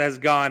of has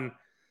gone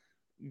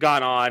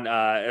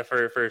on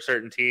for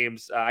certain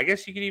teams. I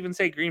guess you could even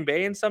say Green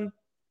Bay in some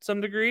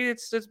degree.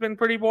 It's been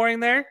pretty boring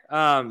there.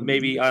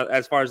 Maybe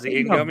as far as the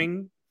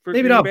incoming, for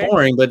maybe Green not Bay.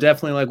 Boring, but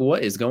definitely like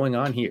what is going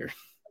on here.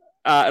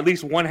 At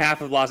least one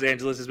half of Los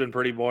Angeles has been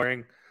pretty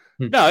boring.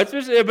 No, but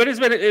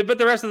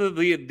the rest of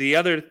the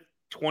other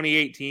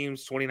 28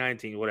 teams,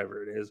 2019,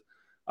 whatever it is,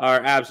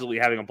 are absolutely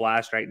having a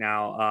blast right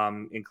now,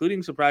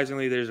 including,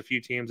 surprisingly, there's a few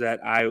teams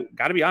that I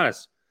got to be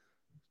honest,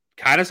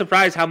 kind of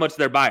surprised how much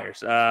they're buyers.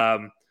 So,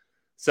 I'm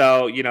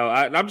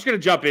just going to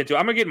jump into it.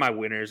 I'm going to get my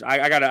winners.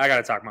 I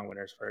gotta talk my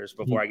winners first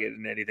before I get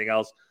into anything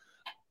else.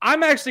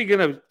 I'm actually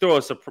going to throw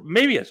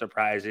maybe a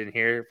surprise in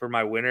here for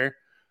my winner.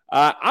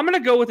 I'm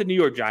going to go with the New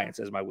York Giants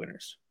as my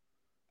winners.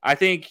 I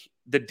think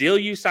the deal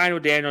you signed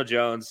with Daniel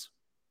Jones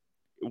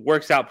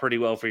works out pretty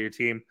well for your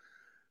team.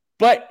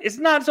 But it's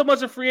not so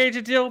much a free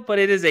agent deal, but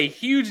it is a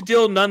huge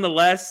deal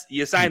nonetheless.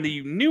 You signed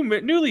the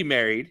newly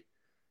married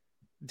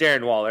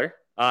Darren Waller,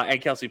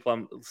 and Kelsey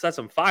Plum set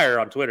some fire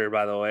on Twitter,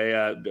 by the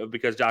way,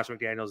 because Josh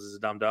McDaniels is a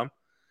dum-dum.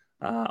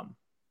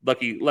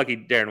 Lucky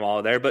Darren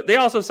Waller there. But they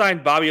also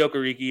signed Bobby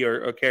Okereke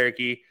or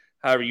Okereke,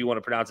 however you want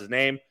to pronounce his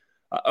name.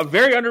 A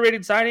very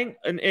underrated signing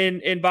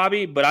in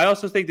Bobby, but I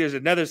also think there's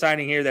another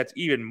signing here that's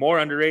even more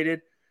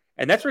underrated,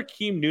 and that's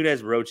Raheem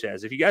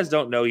Nunez-Roches. If you guys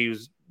don't know, he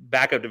was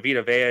backup to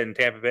Vita Vea in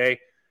Tampa Bay.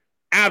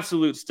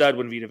 Absolute stud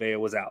when Vita Vea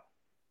was out.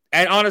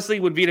 And honestly,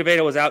 when Vita Vea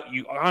was out,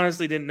 you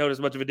honestly didn't notice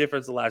much of a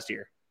difference the last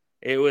year.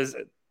 It was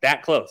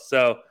that close.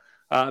 So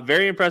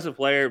very impressive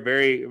player,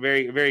 very,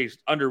 very, very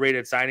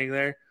underrated signing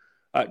there.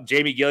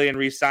 Jamie Gillian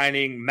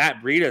re-signing,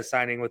 Matt Breida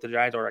signing with the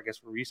Giants, or I guess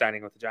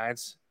re-signing with the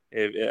Giants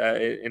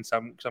in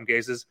some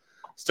cases.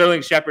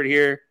 Sterling Shepard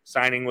here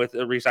re-signing with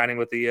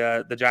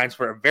the Giants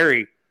for a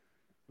very,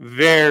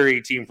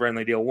 very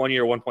team-friendly deal. 1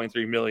 year,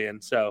 $1.3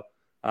 million. So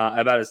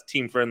about as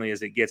team-friendly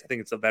as it gets. I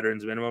think it's a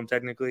veterans minimum,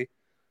 technically.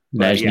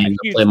 Imagine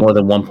you play more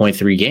than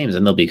 1.3 games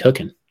and they'll be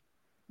cooking.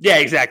 Yeah,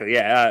 exactly.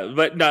 Yeah.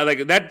 But no,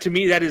 like that, to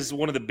me, that is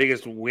one of the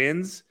biggest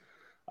wins.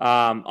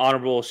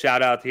 Honorable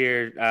shout out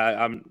here.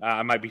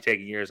 I might be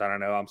taking yours. I don't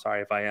know. I'm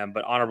sorry if I am,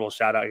 but honorable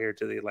shout out here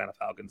to the Atlanta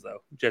Falcons, though.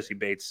 Jesse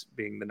Bates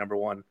being the number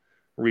one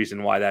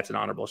reason why that's an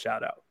honorable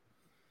shout out.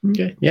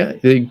 Okay. Yeah.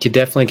 You could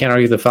definitely can't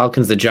argue the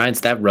Falcons, the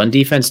Giants, that run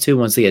defense too,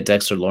 once they get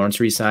Dexter Lawrence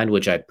re-signed,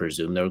 which I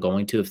presume they're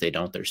going to. If they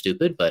don't, they're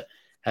stupid. But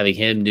having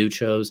him,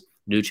 Nuches,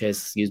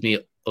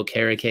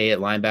 Okereke at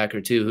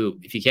linebacker too, who,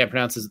 if you can't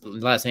pronounce his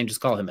last name, just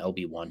call him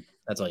LB1.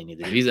 That's all you need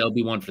to do. He's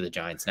LB1 for the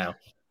Giants now.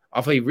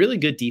 Off a really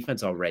good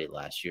defense already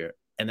last year,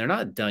 and they're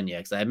not done yet,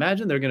 because I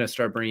imagine they're going to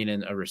start bringing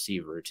in a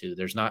receiver or two.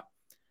 There's not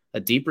a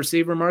deep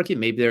receiver market.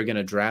 Maybe they're going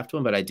to draft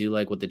one, but I do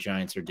like what the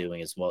Giants are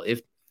doing as well. If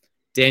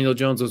Daniel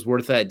Jones was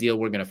worth that deal,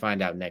 we're going to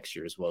find out next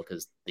year as well,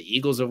 because the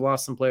Eagles have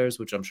lost some players,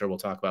 which I'm sure we'll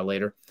talk about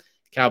later.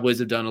 Cowboys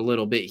have done a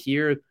little bit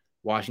here.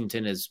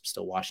 Washington is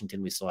still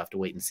Washington. We still have to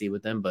wait and see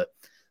with them. But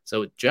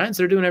so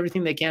Giants are doing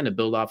everything they can to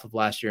build off of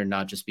last year and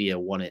not just be a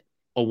one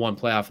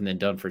playoff and then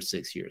done for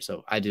 6 years.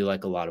 So I do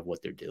like a lot of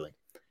what they're doing.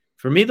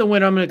 For me, the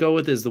win I'm going to go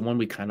with is the one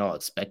we kind of all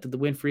expected to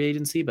win free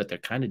agency, but they're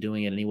kind of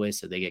doing it anyway,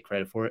 so they get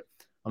credit for it.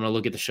 I'm going to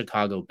look at the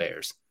Chicago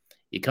Bears.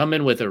 You come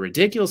in with a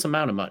ridiculous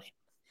amount of money,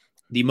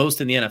 the most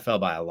in the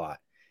NFL by a lot.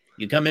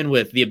 You come in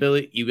with the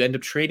ability, you end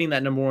up trading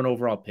that number one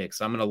overall pick.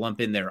 So I'm going to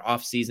lump in their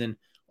offseason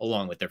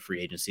along with their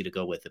free agency to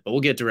go with it. But we'll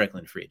get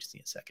directly into free agency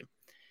in a second.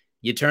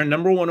 You turn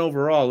number one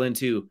overall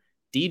into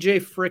DJ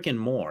frickin'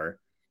 Moore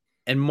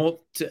and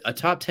a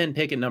top 10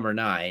 pick at number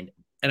 9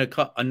 and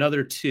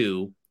another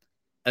 2,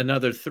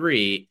 another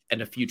 3,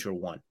 and a future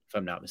 1, if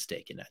I'm not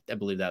mistaken. I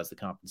believe that was the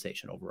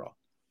compensation overall.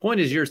 Point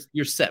is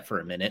you're set for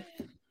a minute.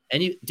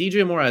 And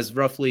DJ Moore has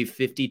roughly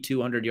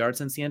 5,200 yards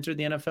since he entered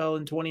the NFL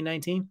in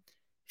 2019.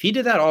 If he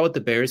did that all with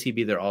the Bears, he'd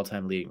be their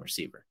all-time leading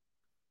receiver,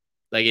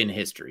 like in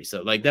history.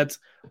 So like that's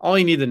all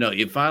you need to know.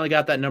 You finally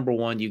got that number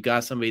 1. You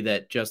got somebody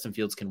that Justin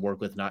Fields can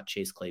work with, not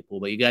Chase Claypool,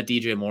 but you got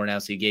DJ Moore now,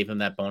 so you gave him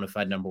that bona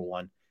fide number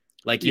 1,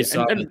 like you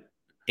saw with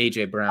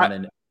AJ Brown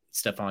and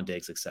Stephon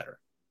Diggs, etc.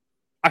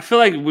 I feel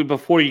like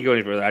before you go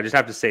any further, I just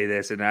have to say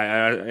this, and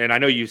I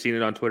know you've seen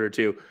it on Twitter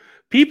too.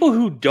 People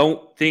who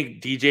don't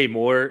think DJ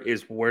Moore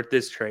is worth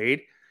this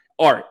trade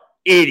are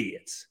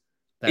idiots.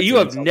 You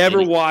have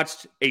never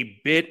watched a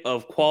bit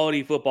of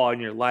quality football in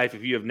your life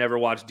if you have never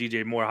watched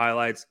DJ Moore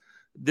highlights.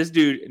 This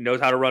dude knows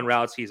how to run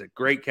routes. He's a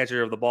great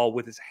catcher of the ball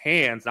with his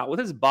hands, not with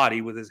his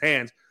body, with his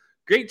hands.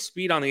 Great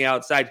speed on the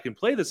outside. Can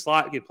play the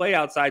slot, can play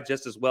outside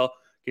just as well.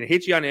 Can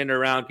hit you on end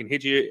around, can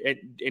hit you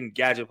in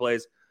gadget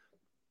plays.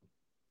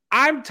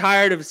 I'm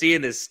tired of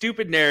seeing this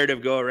stupid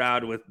narrative go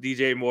around with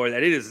DJ Moore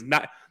that it is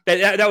not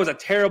that was a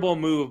terrible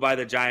move by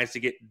the Giants to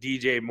get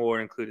DJ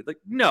Moore included. Like,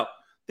 no,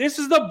 this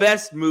is the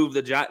best move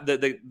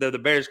the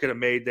Bears could have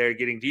made there,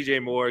 getting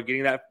DJ Moore,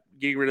 getting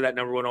rid of that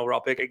number 1 overall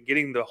pick, and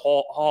getting the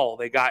haul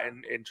they got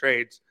in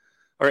trades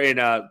or in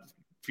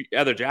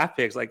other draft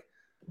picks. Like,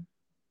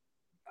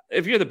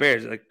 if you're the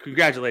Bears, like,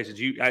 congratulations,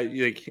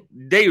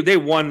 they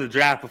won the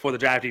draft before the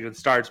draft even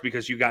starts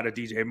because you got a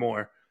DJ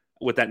Moore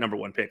with that number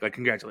 1 pick. Like,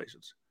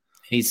 congratulations.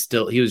 He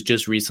was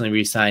just recently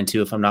re-signed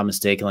too, if I'm not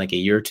mistaken, like a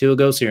year or two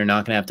ago. So you're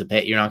not going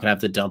to have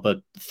to dump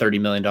a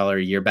 $30 million a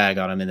year bag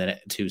on him and then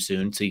too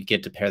soon. So you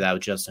get to pair that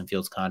with Justin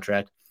Fields'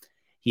 contract.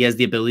 He has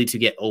the ability to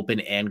get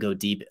open and go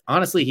deep.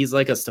 Honestly, he's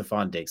like a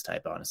Stephon Diggs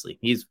type, honestly.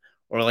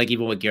 Or like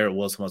even what Garrett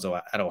Wilson was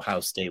at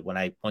Ohio State.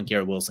 When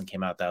Garrett Wilson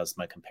came out, that was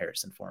my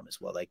comparison for him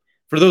as well. Like,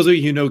 for those of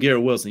you who know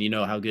Garrett Wilson, you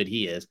know how good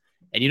he is.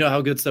 And you know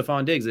how good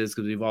Stephon Diggs is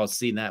because we've all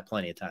seen that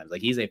plenty of times.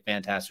 Like, he's a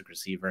fantastic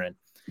receiver. And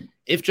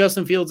if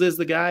Justin Fields is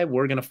the guy,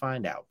 we're going to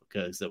find out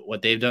because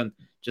what they've done,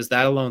 just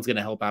that alone is going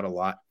to help out a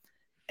lot.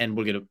 And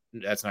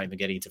that's not even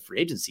getting into free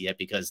agency yet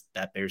because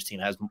that Bears team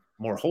has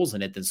more holes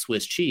in it than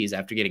Swiss cheese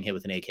after getting hit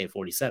with an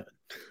AK-47.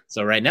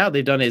 So right now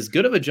they've done as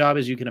good of a job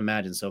as you can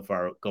imagine so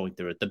far going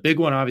through it. The big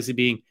one obviously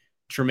being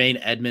Tremaine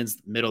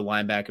Edmonds, middle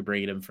linebacker,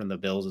 bringing him from the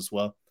Bills as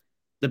well.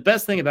 The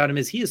best thing about him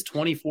is he is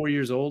 24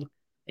 years old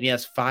and he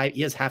has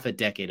half a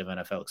decade of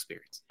NFL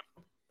experience.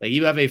 Like,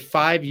 you have a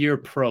 5-year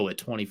pro at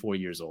 24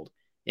 years old.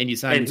 And you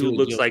signed who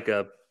looks like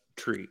a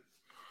tree.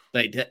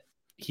 Like that,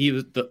 he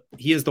is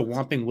the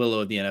Whomping Willow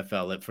of the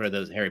NFL for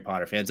those Harry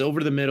Potter fans.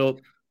 Over the middle,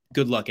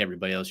 good luck,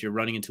 everybody else. You're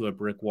running into a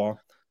brick wall,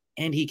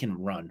 and he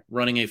can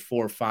running a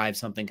 4.5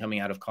 something coming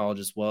out of college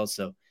as well.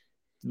 So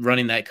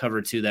running that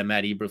cover 2 that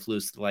Matt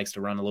Eberflus likes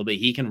to run a little bit,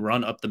 he can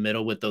run up the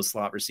middle with those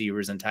slot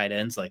receivers and tight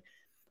ends. Like,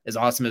 as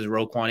awesome as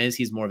Roquan is,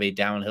 he's more of a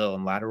downhill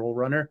and lateral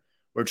runner,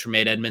 where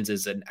Tremaine Edmonds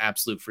is an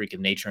absolute freak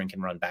of nature and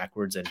can run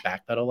backwards and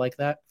backpedal like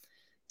that.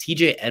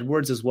 TJ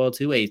Edwards as well,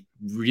 too, a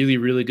really,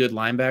 really good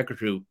linebacker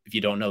who, if you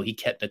don't know, he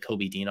kept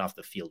Nakobe Dean off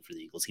the field for the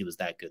Eagles. He was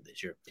that good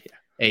this year. Yeah.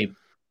 A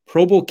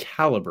Pro Bowl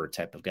caliber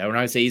type of guy. When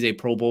I say he's a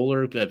Pro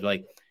Bowler, but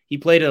like, he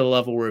played at a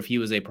level where if he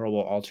was a Pro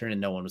Bowl alternate,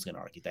 no one was going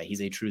to argue that.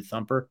 He's a true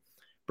thumper.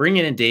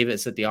 Bringing in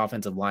Davis at the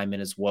offensive lineman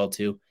as well,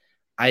 too.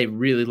 I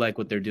really like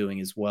what they're doing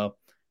as well.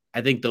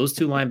 I think those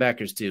 2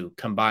 linebackers, too,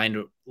 combined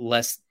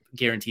less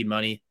guaranteed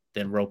money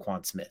than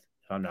Roquan Smith,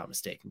 if I'm not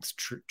mistaken.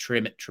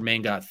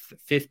 Tremaine got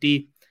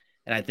 50.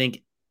 And I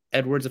think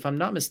Edwards, if I'm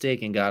not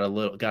mistaken, got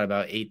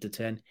about 8 to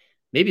 10,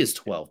 maybe it's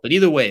 12. But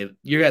either way,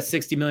 you're at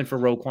 $60 million for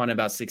Roquan,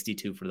 about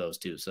 62 for those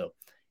 2. So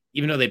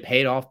even though they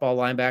paid off-ball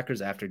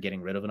linebackers after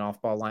getting rid of an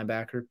off-ball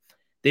linebacker,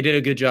 they did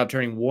a good job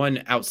turning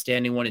one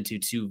outstanding one into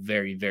 2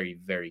 very, very,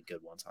 very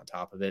good ones on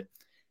top of it.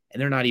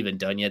 And they're not even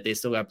done yet. They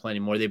still got plenty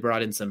more. They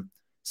brought in some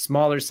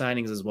smaller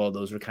signings as well.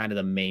 Those were kind of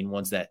the main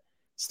ones that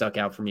stuck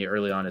out for me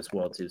early on as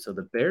well, too. So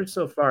the Bears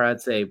so far, I'd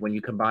say when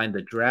you combine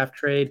the draft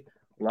trade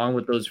along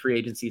with those free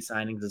agency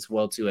signings as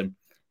well, too, and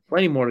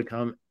plenty more to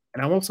come.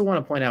 And I also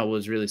want to point out what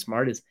was really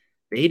smart is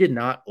they did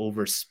not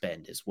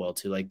overspend as well,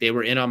 too. Like, they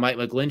were in on Mike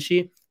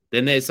McGlinchey.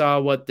 Then they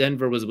saw what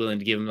Denver was willing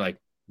to give him. Like,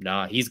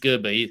 nah, he's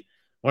good, but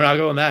we're not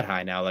going that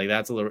high now. Like,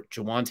 that's a little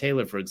Jawan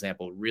Taylor, for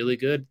example, really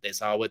good. They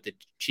saw what the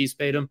Chiefs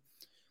paid him.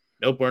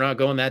 Nope, we're not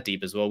going that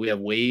deep as well. You have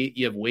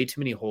way too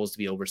many holes to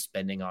be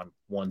overspending on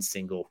one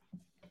single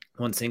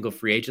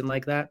free agent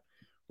like that.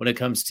 When it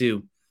comes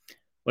to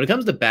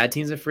bad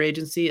teams in free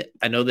agency,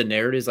 I know the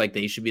narrative is like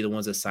they should be the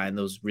ones that sign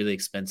those really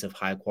expensive,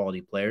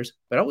 high-quality players.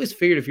 But I always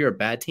figured if you're a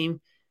bad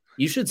team,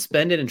 you should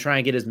spend it and try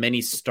and get as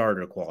many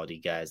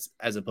starter-quality guys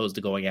as opposed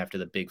to going after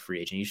the big free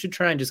agent. You should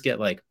try and just get,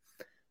 like,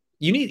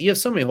 you have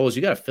so many holes,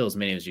 you got to fill as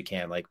many as you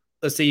can. Like,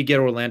 let's say you get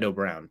Orlando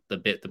Brown,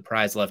 the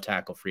prize left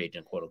tackle free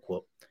agent,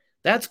 quote-unquote.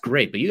 That's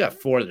great, but you got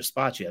 4 other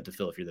spots you have to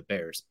fill if you're the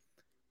Bears.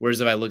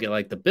 Whereas if I look at,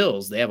 like, the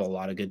Bills, they have a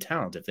lot of good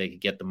talent. If they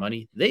could get the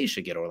money, they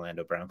should get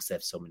Orlando Brown because they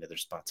have so many other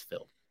spots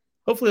filled.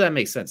 Hopefully that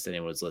makes sense to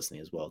anyone who's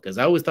listening as well, because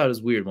I always thought it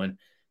was weird when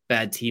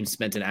bad teams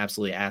spent an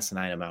absolutely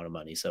asinine amount of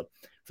money. So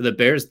for the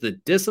Bears, the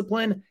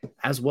discipline,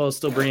 as well as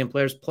still bringing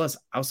players. Plus,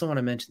 I also want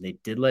to mention they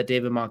did let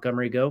David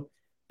Montgomery go,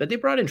 but they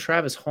brought in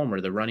Travis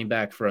Homer, the running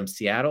back from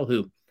Seattle,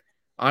 who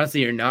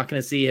honestly, you're not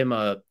going to see him.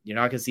 You're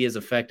not going to see his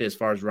effect as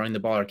far as running the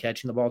ball or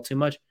catching the ball too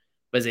much.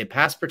 But as a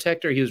pass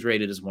protector, he was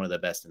rated as one of the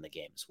best in the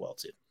game as well,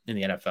 too, in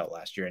the NFL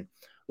last year. And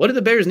what do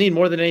the Bears need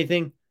more than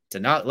anything? To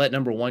not let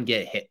number 1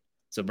 get hit.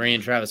 So bringing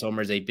in Travis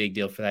Homer is a big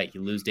deal for that.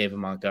 You lose David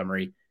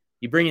Montgomery.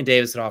 You bring in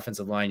Davis at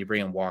offensive line. You bring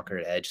in Walker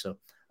at edge. So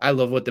I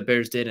love what the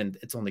Bears did, and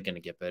it's only going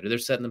to get better. They're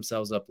setting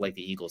themselves up like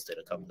the Eagles did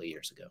a couple of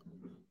years ago.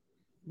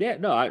 Yeah,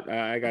 no,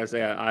 I got to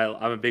say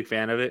I'm a big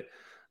fan of it.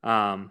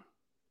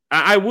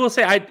 I will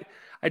say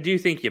I do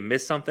think you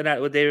missed something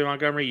with David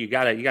Montgomery. You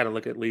got to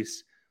look at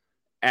least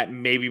at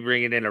maybe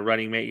bringing in a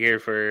running mate here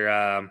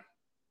for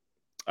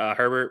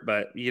Herbert,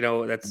 but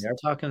that's they're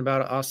talking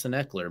about Austin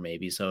Eckler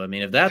maybe. So I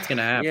mean, if that's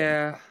gonna happen,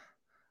 yeah,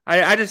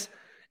 I just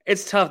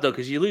it's tough though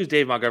because you lose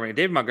Dave Montgomery.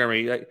 Dave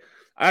Montgomery, like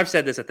I've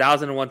said this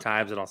 1,001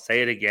 times, and I'll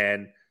say it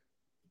again.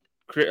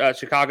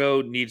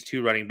 Chicago needs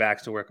 2 running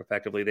backs to work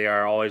effectively. They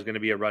are always going to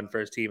be a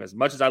run-first team. As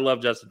much as I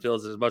love Justin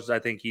Fields, as much as I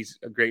think he's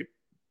a great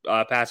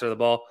passer of the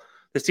ball,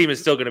 this team is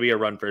still going to be a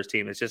run-first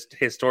team. It's just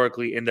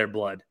historically in their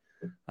blood.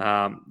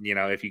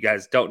 If you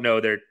guys don't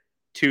know, their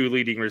 2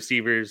 leading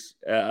receivers,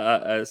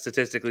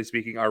 statistically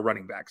speaking, are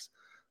running backs.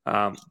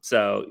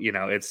 So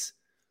it's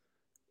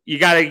you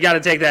gotta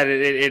take that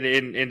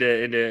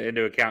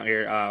into account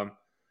here.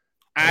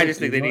 I just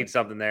think they need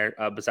something there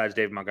besides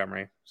David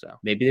Montgomery. So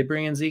maybe they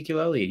bring in Ezekiel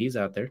Elliott. He's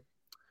out there.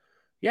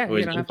 Yeah,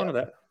 have fun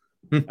with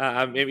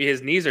that. Maybe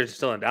his knees are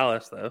still in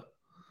Dallas though.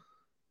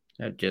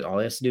 All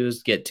he has to do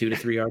is get 2 to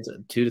 3 yards,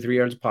 2 to 3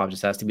 yards of pop.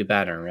 Just has to be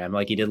battering ram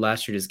like he did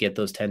last year. Just get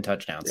those 10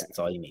 touchdowns. Yeah. That's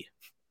all you need.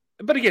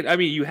 But again, I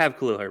mean, you have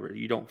Khalil Herbert.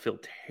 You don't feel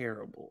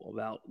terrible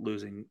about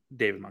losing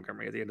David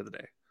Montgomery at the end of the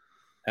day.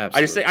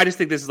 Absolutely. I just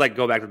think this is like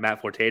go back to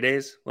Matt Forte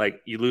days.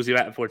 Like you lose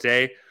Matt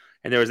Forte,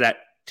 and there was that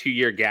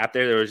 2-year gap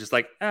there. There was just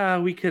like,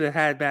 we could have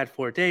had Matt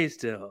Forte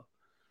still.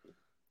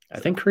 I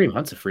think Kareem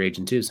Hunt's a free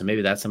agent too, so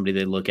maybe that's somebody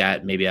they look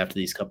at maybe after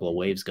these couple of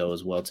waves go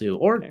as well too.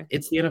 Or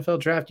It's the NFL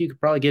draft. You could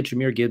probably get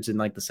Jahmyr Gibbs in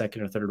like the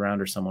 2nd or 3rd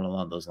round or someone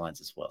along those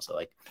lines as well. So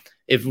like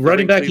if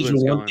running back is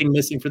your one thing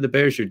missing for the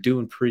Bears, you're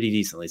doing pretty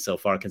decently so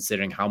far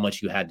considering how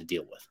much you had to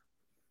deal with.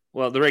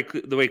 Well, the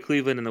way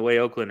Cleveland and the way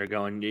Oakland are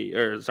going,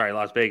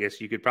 Las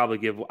Vegas, you could probably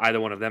give either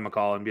one of them a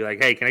call and be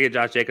like, hey, can I get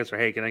Josh Jacobs or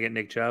hey, can I get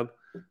Nick Chubb?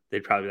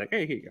 They'd probably be like,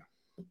 hey, here you go.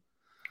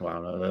 Wow,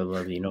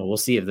 we'll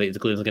see if the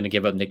Cleveland's going to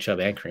give up Nick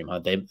Chubb and Kareem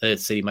Hunt. The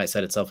city might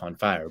set itself on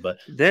fire, but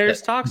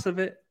there's talks of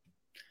it.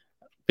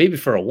 Maybe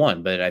for a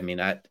 1, but I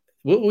mean,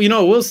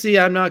 we'll see.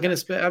 I'm not going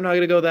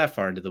to go that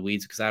far into the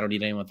weeds because I don't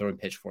need anyone throwing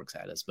pitchforks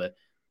at us. But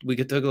we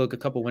could take a look at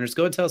a couple winners.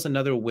 Go and tell us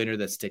another winner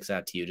that sticks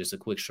out to you. Just a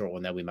quick short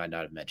one that we might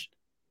not have mentioned.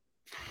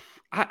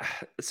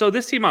 So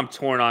this team, I'm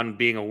torn on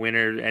being a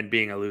winner and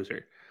being a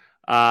loser.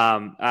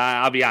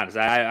 I'll be honest.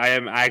 I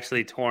am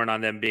actually torn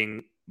on them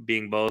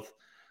being both.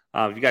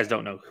 If you guys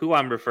don't know who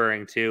I'm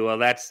referring to, well,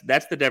 that's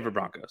the Denver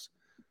Broncos.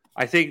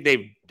 I think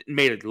they've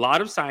made a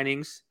lot of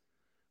signings,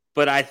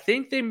 but I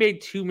think they made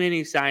too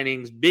many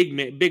signings,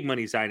 big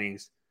money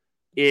signings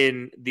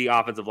in the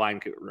offensive line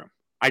room.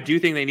 I do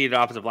think they needed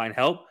offensive line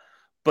help,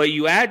 but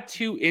you add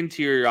 2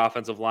 interior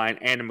offensive line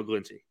and a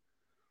McGlinchey.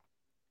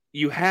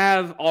 You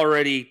have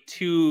already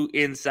 2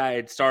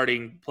 inside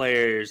starting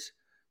players.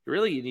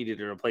 Really, you needed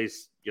to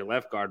replace your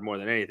left guard more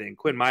than anything.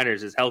 Quinn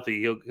Miners is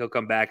healthy. He'll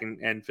come back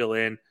and fill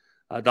in.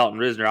 Dalton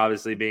Risner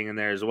obviously being in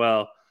there as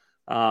well.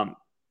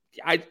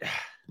 I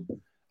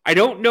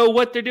don't know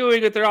what they're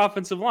doing with their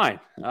offensive line.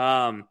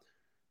 And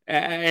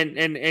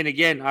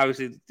again,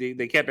 obviously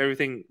they kept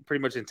everything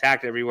pretty much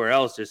intact everywhere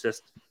else.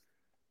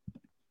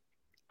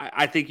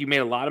 I think you made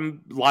a lot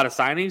of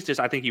signings.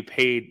 I think you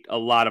paid a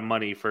lot of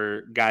money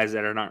for guys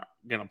that are not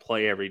going to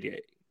play every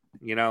day.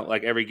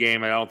 Like every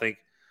game. I don't think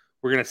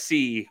we're going to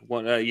see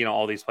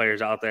all these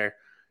players out there,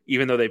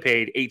 even though they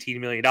paid $18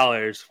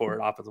 million for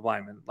an offensive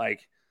lineman.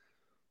 Like,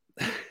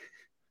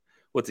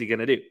 what's he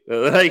gonna do?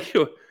 Like,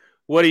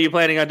 what are you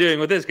planning on doing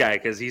with this guy?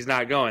 Because he's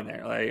not going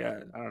there. Like,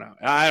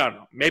 I don't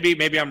know.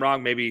 Maybe I'm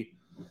wrong. Maybe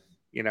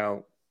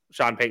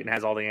Sean Payton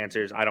has all the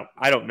answers. I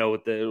don't know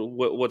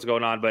what's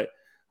going on, but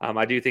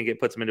I do think it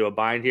puts them into a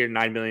bind here.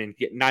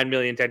 $9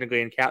 million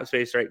technically in cap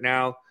space right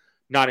now,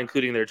 not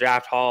including their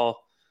draft haul.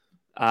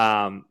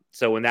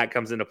 So when that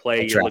comes into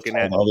play, you're looking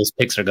at all those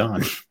picks are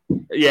gone.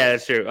 Yeah,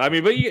 that's true. I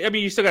mean,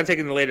 you still got to take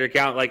into later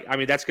account. Like, I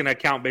mean, that's going to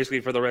count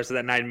basically for the rest of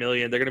that $9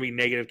 million. They're going to be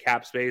negative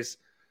cap space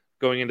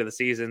going into the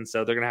season,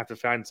 so they're going to have to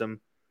find some.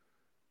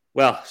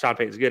 Well, Sean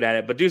Payton's good at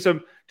it, but do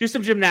some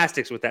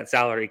gymnastics with that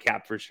salary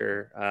cap for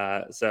sure.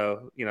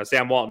 So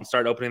Sam Walton,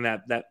 start opening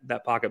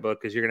that pocketbook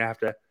because you're going to have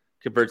to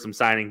convert some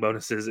signing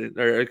bonuses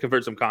or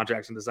convert some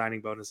contracts into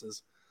signing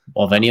bonuses.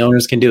 Well, if any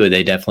owners can do it,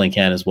 they definitely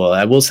can as well.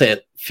 I will say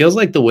it feels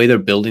like the way they're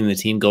building the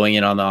team going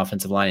in on the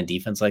offensive line and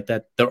defense like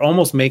that, they're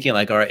almost making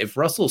like, all right, if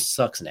Russell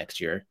sucks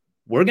next year,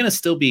 we're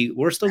still going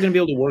to be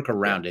able to work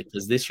around it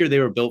because this year they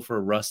were built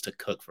for Russ to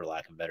cook, for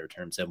lack of better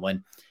terms. And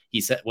when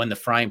the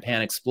frying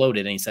pan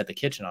exploded and he set the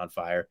kitchen on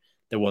fire,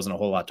 there wasn't a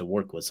whole lot to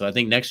work with. So I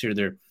think next year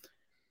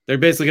they're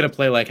basically going to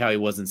play like how he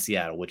was in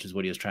Seattle, which is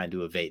what he was trying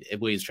to evade,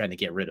 what he was trying to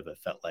get rid of, it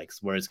felt like,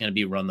 where it's going to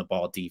be run the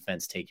ball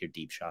defense, take your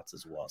deep shots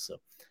as well. So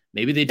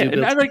maybe they do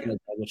build something like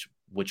that,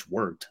 which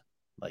worked.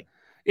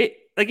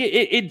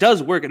 It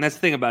does work, and that's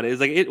the thing about it is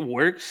like it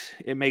works.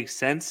 It makes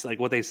sense, like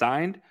what they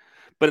signed,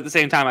 but at the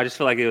same time, I just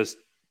feel like it was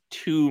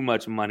too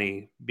much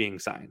money being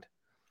signed.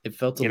 It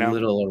felt a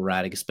little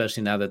erratic,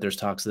 especially now that there's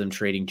talks of them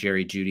trading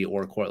Jerry Jeudy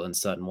or Cortland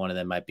Sutton. One of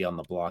them might be on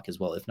the block as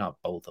well, if not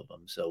both of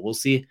them. So we'll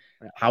see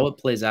how it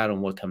plays out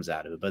and what comes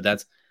out of it. But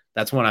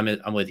that's one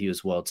I'm with you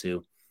as well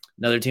too.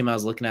 Another team I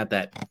was looking at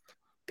that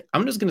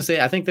I'm just gonna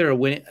say I think they're a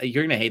win.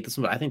 You're gonna hate this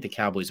one, but I think the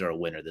Cowboys are a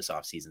winner this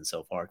offseason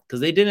so far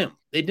because they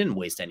didn't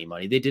waste any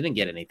money. They didn't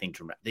get anything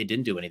dramatic. They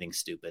didn't do anything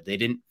stupid. They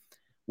didn't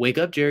wake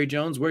up Jerry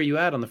Jones. Where are you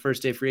at on the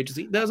first day of free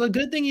agency? That was a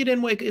good thing you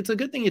didn't wake. It's a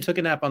good thing you took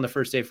a nap on the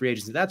first day of free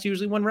agency. That's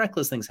usually when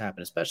reckless things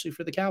happen, especially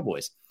for the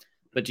Cowboys.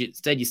 But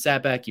instead, you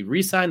sat back, you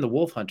re-signed the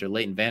Wolf Hunter,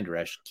 Leighton Vander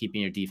Esch,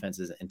 keeping your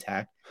defenses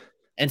intact.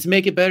 And to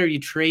make it better, you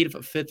trade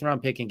a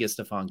fifth-round pick and get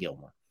Stephon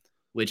Gilmore,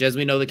 which, as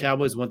we know, the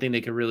Cowboys, one thing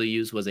they could really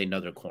use was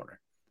another corner.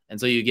 And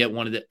so you get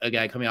a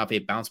guy coming off a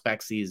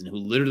bounce-back season who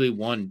literally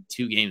won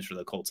 2 games for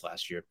the Colts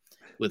last year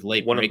with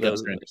late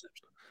breakups.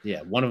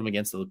 Yeah, one of them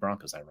against the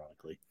Broncos,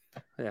 ironically.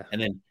 Yeah.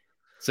 And then,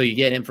 so you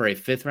get him for a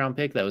fifth-round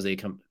pick. That was a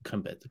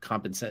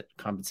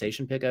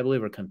compensation pick, I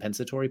believe, or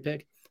compensatory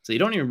pick. So you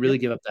don't even really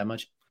give up that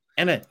much.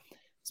 And as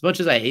much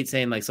as I hate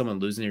saying like someone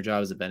losing their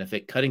job is a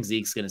benefit, cutting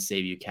Zeke's going to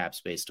save you cap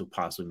space to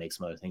possibly make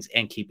some other things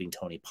and keeping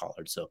Tony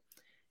Pollard. So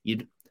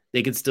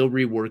they could still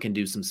rework and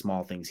do some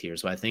small things here.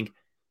 So I think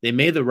they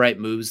made the right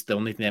moves. The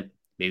only thing that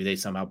maybe they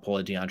somehow pull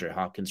a DeAndre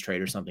Hopkins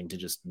trade or something to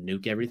just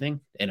nuke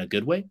everything in a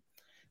good way.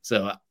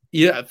 So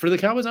yeah, for the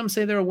Cowboys, I'm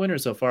saying they're a winner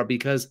so far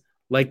because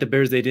like the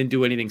Bears, they didn't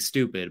do anything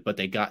stupid, but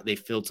they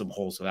filled some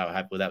holes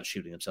without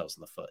shooting themselves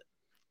in the foot.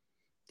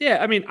 Yeah,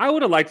 I mean, I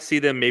would have liked to see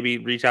them maybe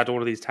reach out to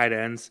one of these tight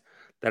ends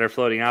that are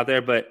floating out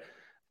there, but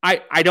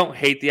I don't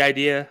hate the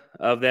idea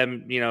of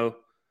them,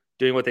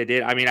 doing what they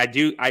did. I mean,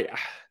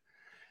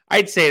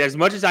 I'd say as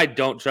much as I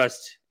don't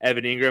trust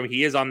Evan Ingram,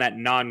 he is on that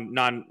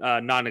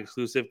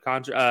non-exclusive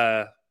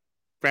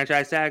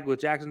franchise tag with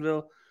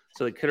Jacksonville,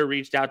 so they could have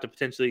reached out to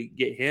potentially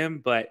get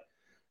him. But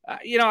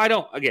I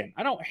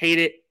don't hate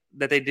it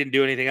that they didn't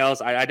do anything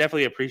else. I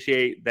definitely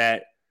appreciate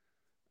that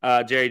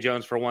Jerry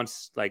Jones for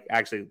once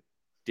actually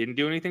didn't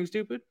do anything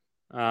stupid.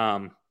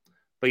 But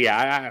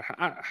yeah,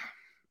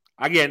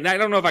 I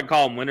don't know if I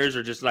call them winners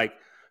or just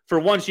for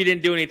once you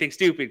didn't do anything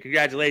stupid.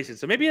 Congratulations.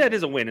 So maybe that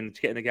is a win in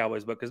the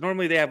Cowboys book because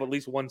normally they have at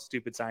least one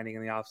stupid signing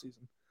in the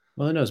offseason.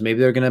 Well, who knows? Maybe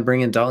they're going to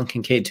bring in Dalton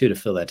Kincaid too to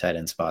fill that tight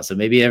end spot. So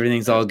maybe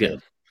everything's all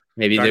good.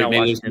 Maybe there's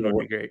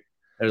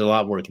a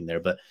lot working there.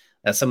 But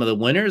that's some of the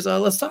winners.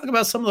 Let's talk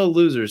about some of the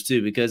losers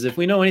too, because if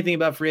we know anything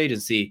about free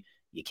agency,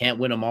 you can't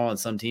win them all. And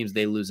some teams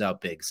they lose out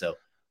big. So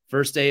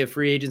first day of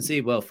free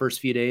agency, first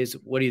few days,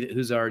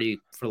 who's already,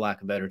 for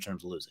lack of better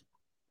terms, losing?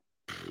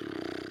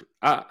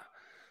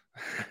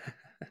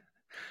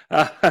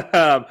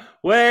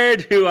 Where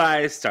do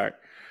I start?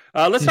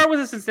 Let's start with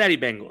the Cincinnati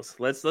Bengals.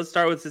 Let's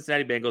start with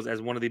Cincinnati Bengals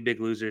as one of the big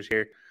losers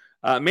here,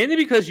 mainly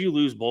because you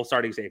lose both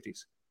starting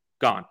safeties,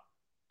 gone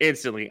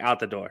instantly,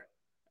 out of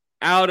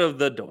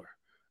the door.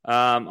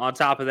 On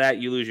top of that,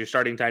 you lose your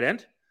starting tight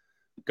end,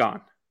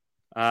 gone.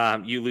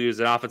 You lose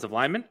an offensive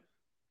lineman,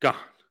 gone.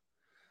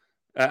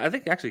 I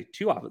think actually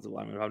 2 offensive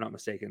linemen, if I'm not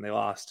mistaken, they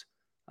lost.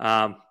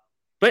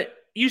 But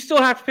you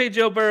still have to pay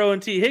Joe Burrow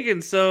and T.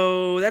 Higgins,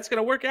 so that's going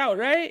to work out,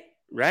 right?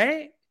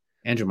 Right?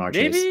 And Jamar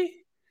Chase. Maybe.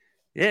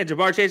 Yeah,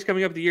 Jamar Chase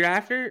coming up the year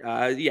after.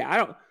 I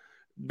don't.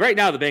 Right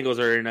now, the Bengals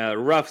are in a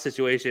rough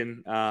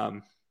situation.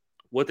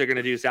 What they're going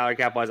to do salary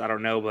cap wise, I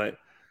don't know, but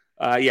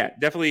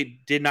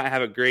definitely did not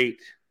have a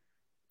great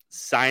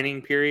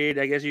signing period.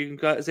 I guess you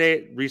can say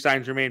it.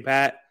 Re-signed Jermaine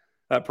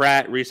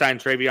Pratt. Re-signed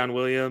Travion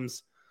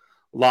Williams.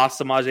 Lost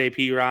Samaje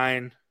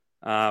Perine.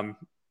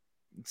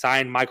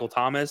 Signed Michael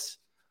Thomas,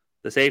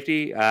 the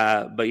safety.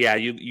 But yeah,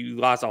 you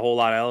lost a whole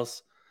lot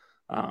else.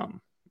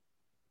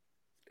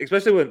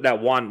 Especially when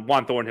that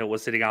Juan Thornhill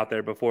was sitting out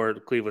there before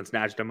Cleveland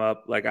snatched him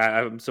up.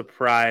 I'm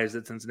surprised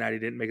that Cincinnati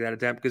didn't make that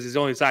attempt because he's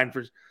only signed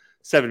for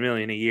 $7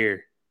 million a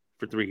year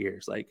for 3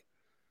 years.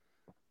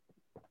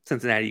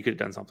 Cincinnati, you could have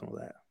done something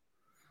with that.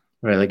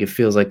 Right, it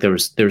feels like there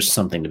was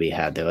something to be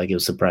had there. It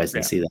was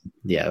surprising to see that.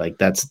 Yeah,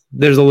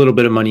 there's a little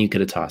bit of money you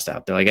could have tossed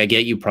out there. I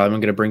get you probably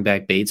weren't going to bring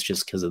back Bates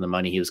just because of the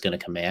money he was going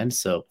to command.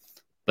 So,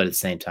 but at the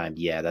same time,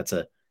 yeah,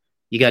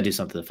 you got to do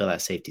something to fill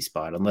that safety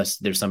spot, unless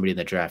there's somebody in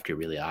the draft you're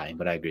really eyeing.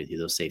 But I agree with you;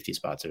 those safety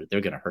spots they're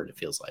going to hurt. It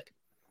feels like.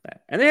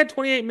 And they had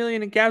 $28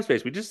 million in cap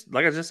space.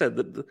 Like I just said,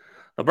 the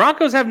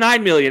Broncos have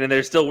 $9 million, and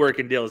they're still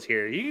working deals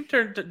here. You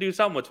can do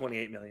something with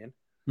 $28 million.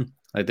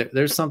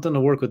 There's something to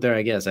work with there,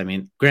 I guess. I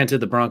mean, granted,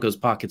 the Broncos'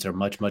 pockets are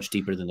much, much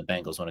deeper than the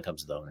Bengals when it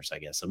comes to the owners, I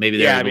guess. So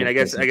maybe I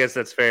guess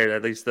that's fair.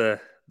 At least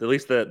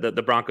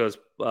the Broncos'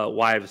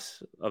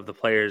 wives of the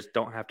players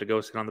don't have to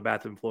go sit on the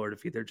bathroom floor to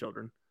feed their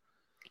children.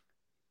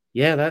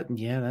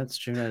 That's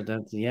true.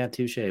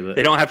 Touche. But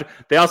they don't have to.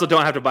 They also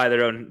don't have to buy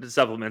their own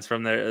supplements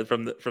from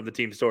the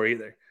team store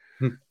either.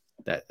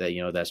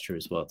 That's true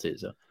as well too.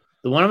 So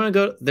the one I'm going to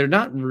go, they're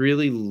not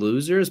really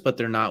losers, but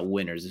they're not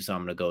winners. So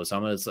I'm going to go. So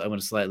I'm going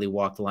to slightly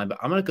walk the line, but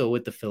I'm going to go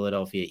with the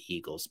Philadelphia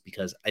Eagles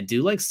because I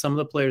do like some of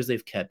the players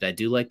they've kept. I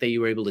do like that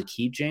you were able to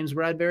keep James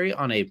Bradberry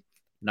on a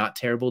not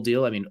terrible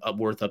deal. I mean,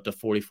 worth up to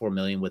 $44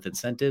 million with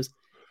incentives.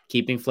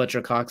 Keeping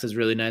Fletcher Cox is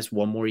really nice.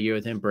 One more year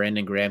with him.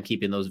 Brandon Graham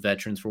keeping those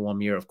veterans for 1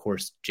 year. Of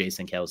course,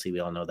 Jason Kelce, we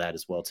all know that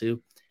as well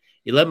too.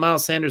 You let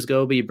Miles Sanders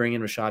go, but you bring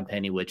in Rashad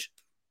Penny, which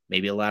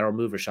maybe a lateral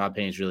move. Rashad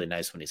Penny is really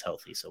nice when he's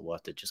healthy, so we'll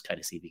have to just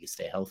kind of see if he can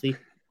stay healthy.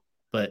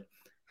 But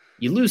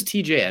you lose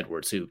TJ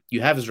Edwards, who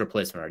you have his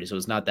replacement already, so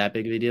it's not that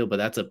big of a deal, but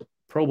that's a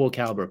Pro Bowl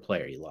caliber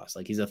player you lost.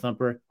 He's a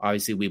thumper.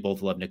 Obviously, we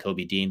both love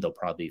Nakobe Dean. They'll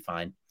probably be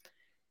fine.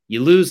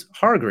 You lose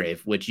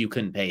Hargrave, which you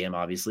couldn't pay him,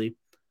 obviously.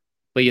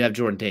 But you have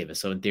Jordan Davis,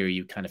 so in theory,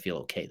 you kind of feel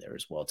okay there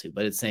as well, too.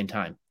 But at the same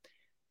time,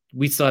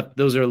 we thought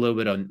those are a little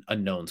bit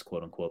unknowns,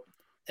 quote unquote.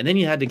 And then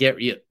you had to get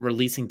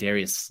releasing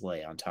Darius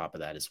Slay on top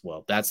of that as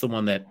well. That's the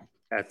one that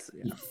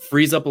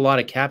frees up a lot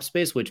of cap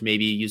space, which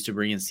maybe you used to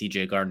bring in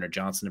CJ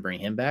Gardner-Johnson to bring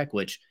him back,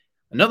 which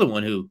another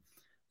one who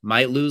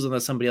might lose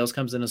unless somebody else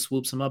comes in and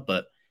swoops him up.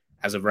 But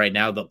as of right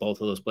now, both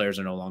of those players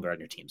are no longer on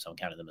your team, so I'm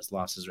counting them as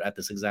losses at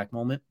this exact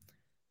moment.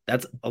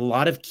 That's a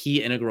lot of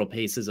key integral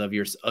pieces of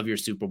your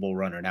Super Bowl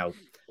runner now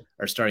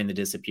are starting to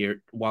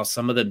disappear, while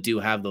some of them do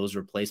have those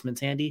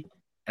replacements handy.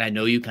 And I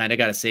know you kind of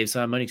got to save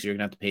some money because you're going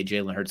to have to pay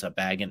Jalen Hurts a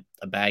bag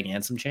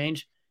and some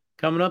change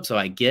coming up. So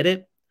I get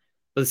it.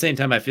 But at the same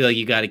time, I feel like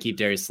you got to keep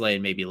Darius Slay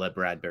and maybe let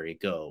Bradbury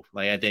go.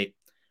 Like I think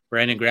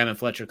Brandon Graham and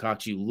Fletcher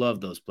Cox, you love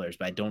those players,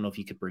 but I don't know if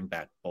you could bring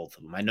back both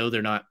of them. I know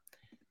they're not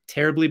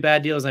terribly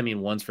bad deals. I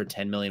mean, one's for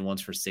 $10 million,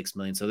 one's for $6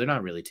 million, so they're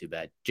not really too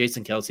bad.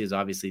 Jason Kelce is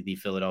obviously the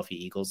Philadelphia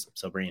Eagles,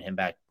 so bringing him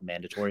back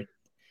mandatory.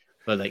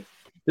 But like,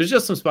 there's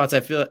just some spots I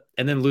feel,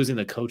 and then losing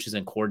the coaches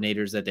and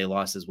coordinators that they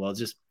lost as well. It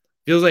just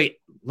feels like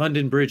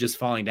London Bridge is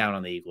falling down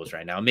on the Eagles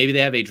right now. Maybe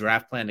they have a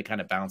draft plan to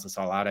kind of balance this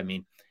all out. I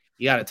mean,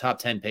 you got a top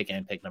 10 pick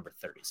and pick number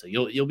 30, so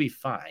you'll be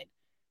fine.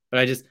 But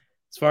I just,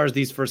 as far as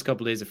these first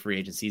couple of days of free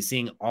agency,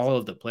 seeing all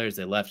of the players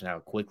they left and how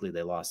quickly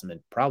they lost them,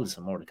 and probably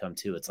some more to come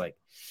too, it's like,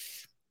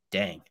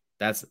 dang.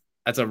 That's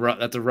a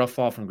rough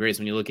fall from grace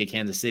when you look at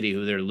Kansas City,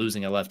 who they're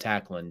losing a left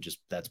tackle, and just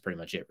that's pretty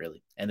much it,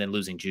 really. And then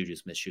losing Juju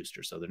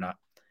Smith-Schuster. So they're not,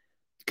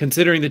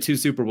 considering the two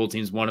Super Bowl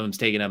teams, one of them's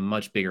taken a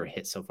much bigger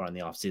hit so far in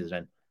the offseason.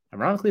 And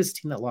ironically, it's a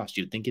team that lost.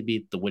 You'd think it'd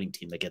be the winning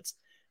team that gets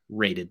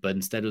rated, but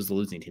instead it was the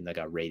losing team that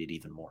got rated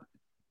even more.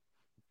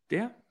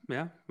 Yeah.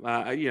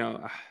 The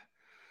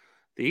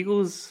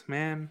Eagles,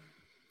 man.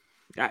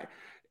 At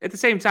the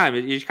same time,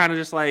 you're kind of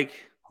just like,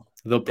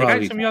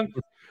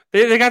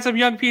 they got some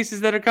young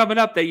pieces that are coming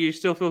up that you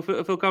still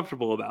feel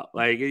comfortable about.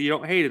 Like, you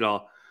don't hate it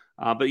all.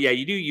 But yeah,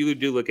 you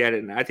do look at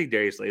it, and I think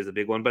Darius Slay is a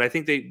big one. But I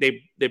think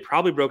they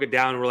probably broke it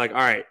down and were like, all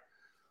right,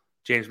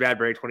 James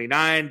Bradbury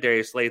 29,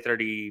 Darius Slay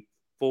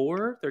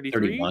 34, 33?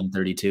 31,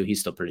 32. He's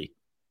still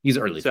he's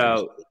early.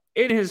 So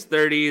 30s. In his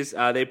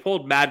 30s, they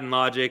pulled Madden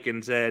logic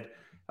and said,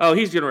 oh,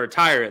 he's going to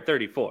retire at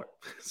 34.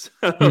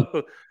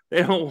 So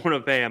they don't want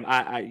to pay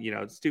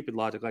him. Stupid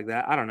logic like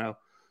that. I don't know.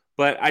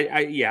 But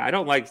I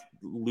don't like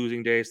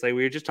losing Darius Slay.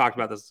 We just talked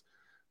about this,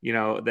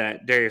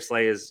 that Darius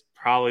Slay is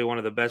probably one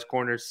of the best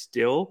corners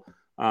still.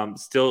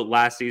 Still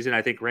last season,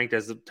 I think ranked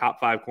as the top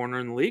 5 corner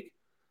in the league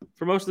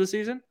for most of the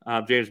season.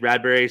 James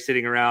Bradbury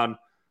sitting around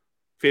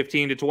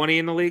 15 to 20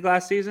 in the league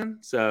last season.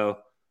 So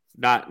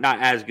not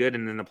as good.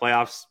 And in the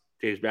playoffs,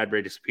 James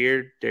Bradbury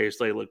disappeared. Darius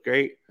Slay looked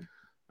great.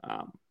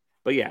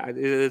 But yeah,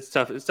 it's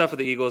tough. It's tough for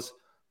the Eagles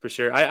for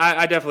sure.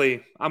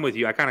 I'm with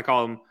you. I kind of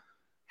call them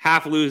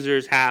half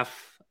losers,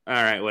 half, all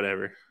right,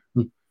 whatever.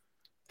 And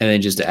then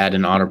just to add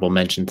an honorable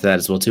mention to that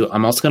as well, too,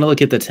 I'm also going to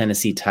look at the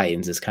Tennessee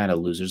Titans as kind of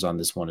losers on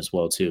this one as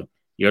well, too.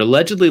 You're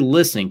allegedly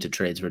listening to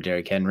trades for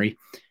Derrick Henry.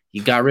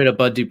 You got rid of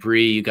Bud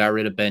Dupree. You got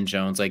rid of Ben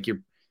Jones. Like,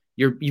 you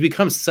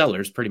become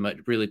sellers pretty much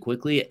really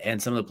quickly. And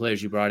some of the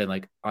players you brought in,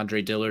 like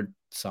Andre Dillard,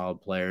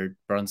 solid player.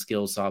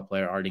 Brunskill, solid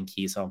player. Arden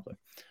Key, solid player.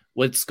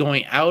 What's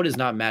going out is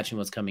not matching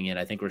what's coming in.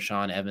 I think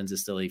Rashaan Evans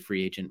is still a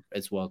free agent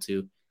as well,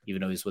 too,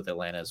 even though he's with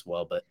Atlanta as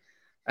well. But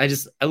I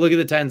look at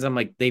the Titans. I'm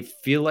like, they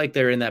feel like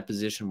they're in that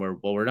position where,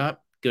 well, we're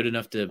not good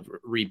enough to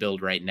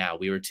rebuild right now.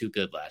 We were too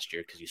good last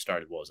year because you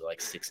started,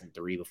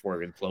 6-3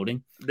 before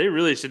imploding. They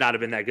really should not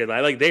have been that good.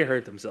 Like they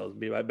hurt themselves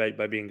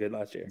by being good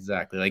last year.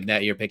 Exactly. Like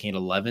that you're picking at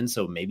 11.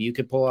 So maybe you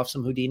could pull off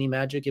some Houdini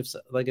magic if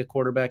like a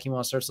quarterback you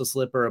want starts to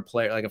slip, or a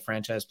player, like a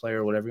franchise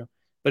player or whatever.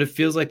 But it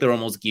feels like they're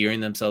almost gearing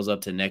themselves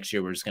up to next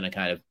year. We're just going to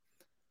kind of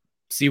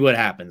see what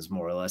happens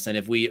more or less. And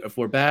if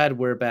we're bad,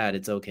 we're bad.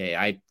 It's okay.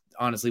 I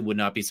honestly would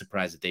not be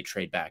surprised if they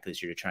trade back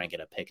this year to try and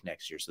get a pick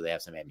next year, so they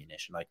have some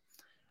ammunition. Like,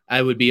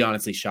 I would be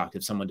honestly shocked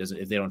if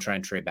they don't try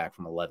and trade back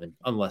from 11,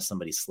 unless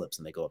somebody slips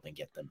and they go up and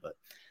get them. But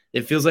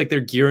it feels like they're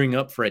gearing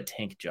up for a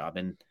tank job.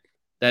 And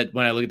that,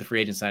 when I look at the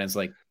free agent sign, it's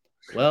like,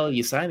 well,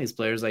 you sign these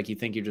players like you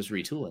think you're just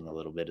retooling a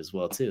little bit as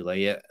well, too. Like,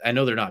 yeah, I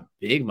know they're not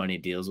big money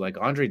deals. Like,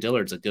 Andre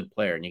Dillard's a good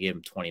player, and you gave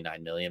him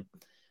 $29 million.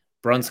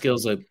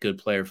 Brunskill's a good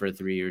player for a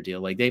 3-year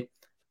deal. Like,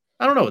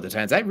 I don't know what the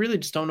Titans. I really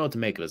just don't know what to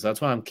make of this.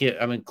 That's why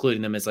I'm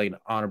including them as like an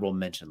honorable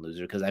mention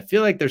loser, because I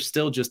feel like they're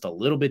still just a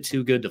little bit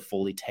too good to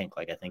fully tank.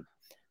 Like, I think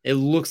it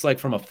looks like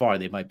from afar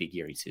they might be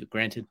gearing to.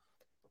 Granted,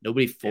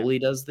 nobody fully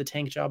does the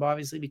tank job,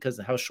 obviously, because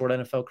of how short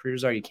NFL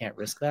careers are. You can't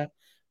risk that.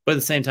 But at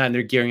the same time,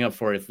 they're gearing up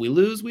for it. If we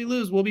lose, we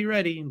lose. We'll be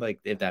ready. Like,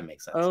 if that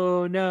makes sense.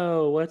 Oh,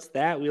 no. What's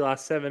that? We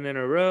lost 7 in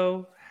a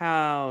row.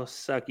 How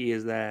sucky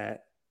is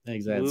that?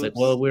 Exactly. It's like,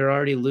 well, we're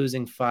already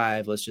losing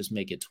 5. Let's just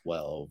make it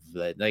 12.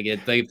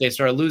 If they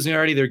start losing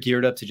already, they're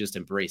geared up to just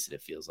embrace it,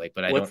 it feels like.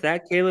 But what's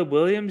that, Caleb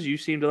Williams? You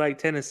seem to like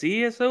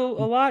Tennessee a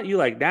lot. You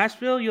like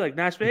Nashville? You like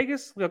Nash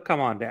Vegas? Well, come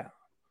on down.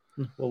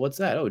 Well, what's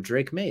that? Oh,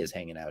 Drake May is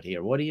hanging out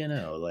here. What do you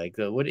know? Like,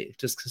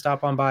 just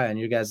stop on by on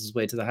your guys'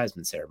 way to the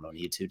Heisman ceremony.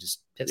 You two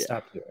just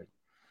stop here.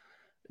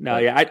 No,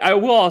 yeah. I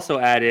will also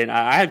add in,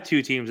 I have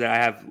 2 teams that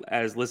I have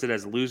as listed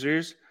as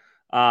losers,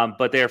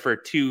 but they're for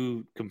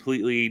 2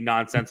 completely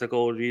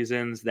nonsensical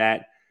reasons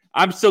that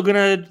I'm still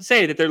going to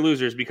say that they're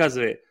losers because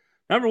of it.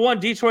 Number 1,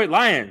 Detroit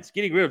Lions,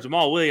 getting rid of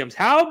Jamal Williams.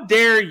 How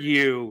dare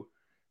you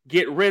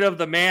get rid of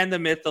the man, the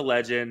myth, the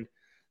legend,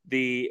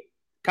 the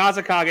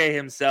Kazakage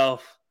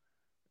himself,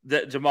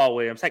 the Jamal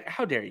Williams. Like,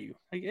 how dare you?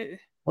 Like,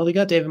 well, they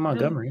got David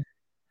Montgomery.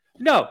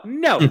 No.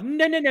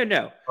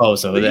 Oh,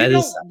 so but that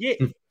is.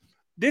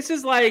 This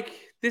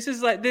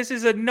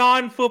is a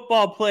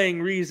non-football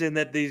playing reason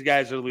that these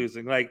guys are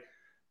losing. Like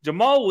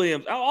Jamal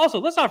Williams. Also,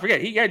 let's not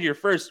forget he had your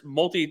first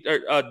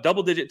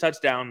double-digit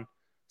touchdown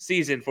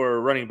season for a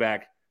running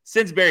back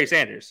since Barry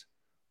Sanders.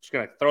 Just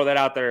gonna throw that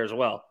out there as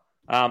well.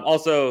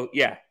 Also,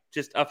 yeah,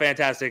 just a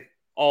fantastic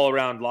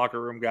all-around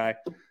locker room guy.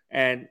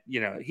 And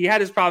he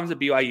had his problems at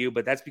BYU,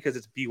 but that's because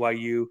it's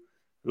BYU.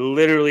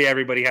 Literally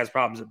everybody has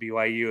problems at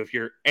BYU if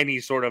you're any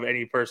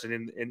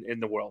person in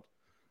the world.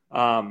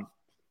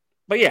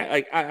 But yeah,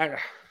 like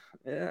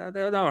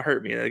that one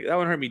hurt me. Like, that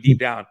one hurt me deep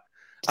down.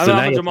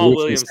 I'm a Jamal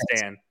Williams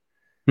stan.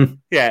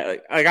 Yeah,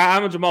 like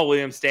I'm a Jamal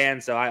Williams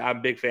stan, so I'm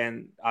a big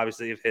fan,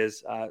 obviously, of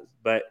his.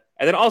 And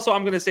then also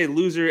I'm going to say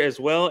loser as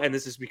well, and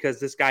this is because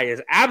this guy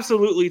is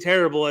absolutely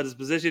terrible at his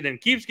position and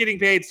keeps getting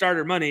paid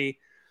starter money.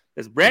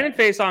 Is Brandon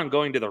Faison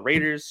going to the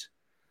Raiders?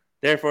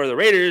 Therefore, the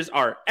Raiders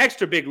are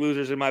extra big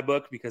losers in my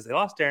book because they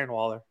lost Darren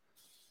Waller.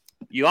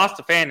 You lost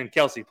a fan in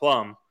Kelsey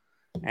Plum,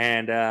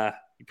 and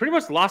you pretty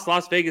much lost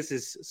Las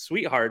Vegas's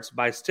sweethearts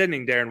by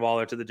sending Darren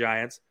Waller to the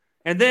Giants.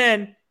 And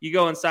then you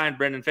go and sign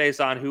Brendan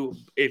Faison, who,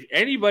 if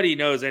anybody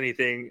knows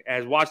anything,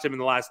 has watched him in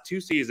the last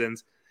 2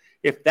 seasons.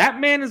 If that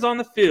man is on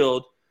the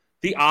field,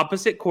 the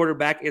opposite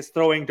quarterback is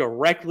throwing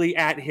directly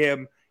at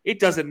him. It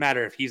doesn't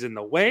matter if he's in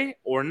the way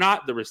or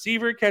not. The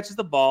receiver catches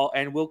the ball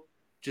and will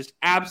just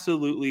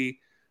absolutely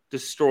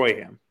destroy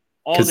him.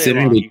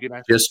 Considering we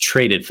just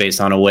traded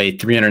Faison away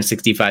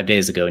 365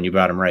 days ago, and you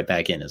brought him right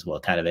back in as well.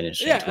 Kind of an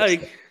interesting. Yeah,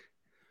 like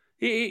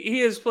he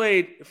has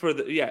played for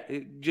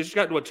just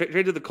got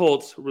traded to the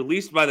Colts,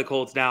 released by the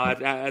Colts now at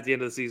the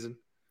end of the season.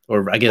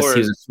 Or I guess he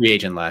was a free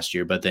agent last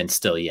year, but then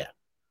still, yeah.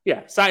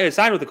 Yeah,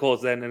 signed with the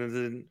Colts then, and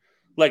then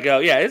let go.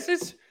 Yeah,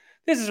 this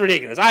is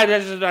ridiculous. I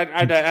don't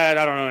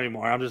know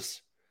anymore. I'm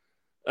just,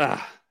 I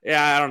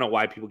don't know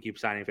why people keep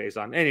signing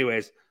Faison.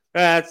 Anyways,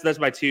 that's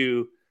my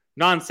 2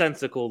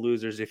 nonsensical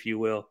losers, if you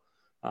will.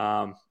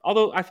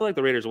 Although I feel like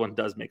the Raiders one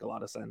does make a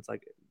lot of sense.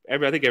 Like I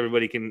think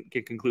everybody can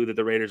conclude that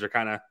the Raiders are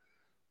kind of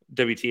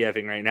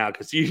WTFing right now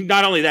because you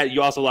not only that,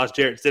 you also lost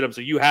Jarrett Stidham,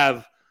 so you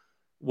have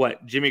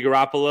Jimmy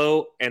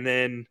Garoppolo, and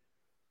then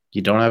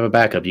you don't have a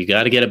backup. You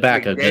got to get a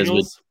backup because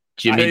with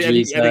Jimmy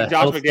G's, I think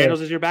Josh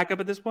McDaniels is your backup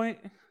at this point.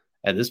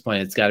 At this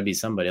point, it's got to be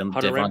somebody.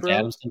 Devontae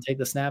Adams can take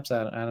the snaps.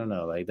 I don't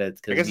know. Like that.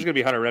 I guess it's gonna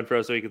be Hunter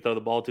Renfrow, so he can throw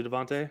the ball to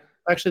Devontae.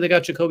 Actually, they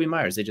got Jacoby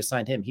Myers. They just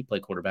signed him. He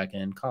played quarterback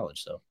in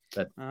college, so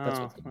that's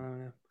what.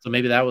 Yeah. So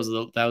maybe that was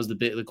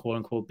the quote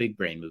unquote big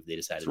brain move they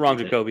decided. It's wrong,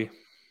 Jacoby.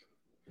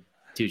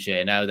 Touche.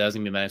 Now that was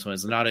gonna be my next one.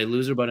 It's not a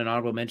loser, but an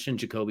honorable mention.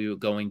 Jacoby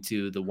going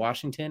to the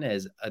Washington,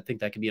 as I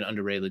think that could be an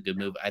underrated good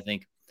move. I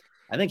think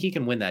he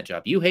can win that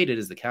job. You hate it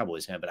as the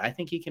Cowboys fan, but I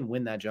think he can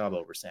win that job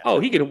over Sam.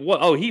 He could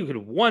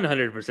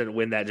 100%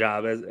 win that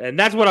job, and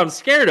that's what I'm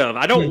scared of.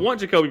 I don't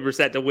want Jacoby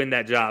Brissett to win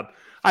that job.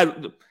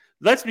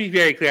 Let's be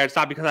very clear. It's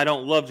not because I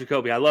don't love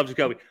Jacoby. I love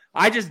Jacoby.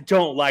 I just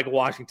don't like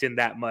Washington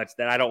that much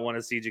that I don't want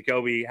to see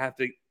Jacoby have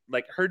to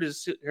hurt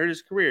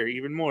his career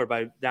even more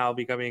by now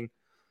becoming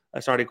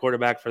a starting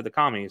quarterback for the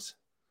Commies.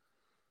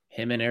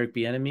 Him and Eric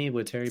Bieniemy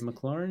with Terry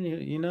McLaurin,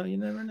 you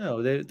never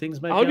know.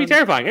 Things might. It would be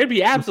terrifying. It'd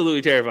be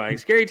absolutely terrifying.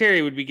 Scary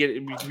Terry would be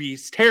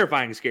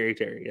terrifying. Scary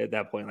Terry at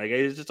that point. Like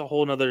it's just a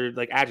whole nother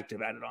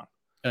adjective added on.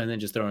 And then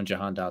just throwing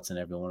Jahan Dotson and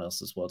everyone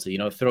else as well. So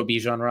throw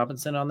Bijan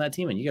Robinson on that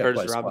team, and you got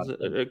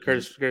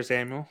Curtis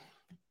Samuel,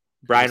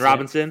 Brian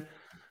Robinson.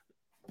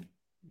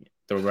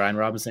 Throw Brian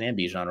Robinson and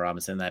Bijan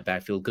Robinson in that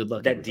backfield. Good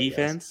luck. That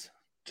defense.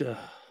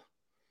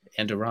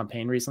 And Deron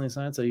Payne recently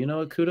signed.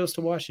 So, kudos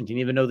to Washington,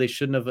 even though they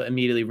shouldn't have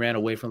immediately ran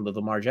away from the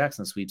Lamar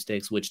Jackson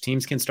sweepstakes, which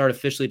teams can start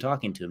officially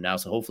talking to him now.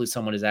 So hopefully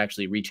someone is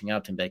actually reaching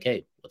out to him like,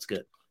 hey, what's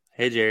good?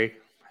 Hey, Jerry,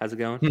 how's it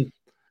going?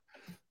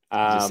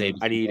 I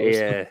need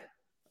a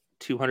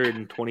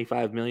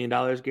 $225 million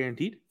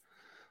guaranteed.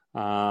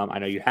 I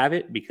know you have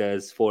it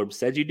because Forbes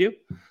said you do.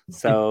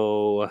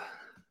 So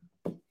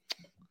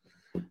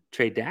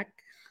trade Dak.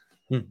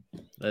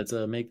 Let's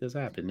make this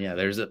happen. Yeah,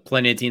 there's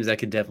plenty of teams that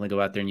could definitely go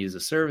out there and use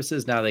the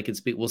services. Now they can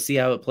speak. We'll see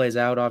how it plays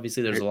out.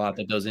 Obviously, there's a lot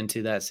that goes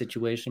into that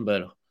situation,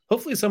 but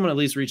hopefully someone at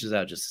least reaches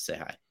out just to say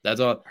hi. That's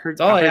all. That's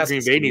all I ask.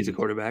 Green Bay needs a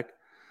quarterback.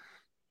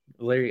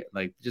 Larry,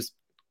 just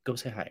go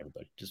say hi,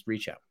 everybody. Just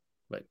reach out.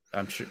 But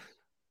I'm sure,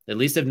 at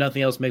least if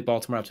nothing else, make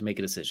Baltimore have to make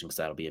a decision because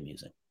that'll be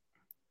amusing.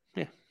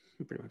 Yeah,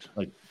 pretty much.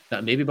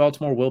 Maybe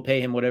Baltimore will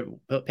pay him whatever.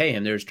 Pay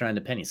him. They're just trying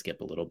to penny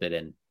skip a little bit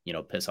and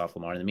piss off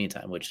Lamar in the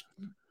meantime, which.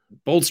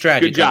 Bold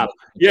strategy. Good job.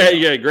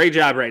 Yeah. Great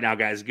job right now,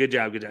 guys. Good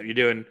job.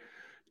 You're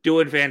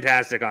doing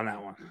fantastic on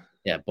that one.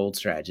 Yeah, bold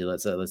strategy.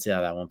 Let's see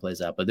how that one plays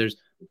out. But there's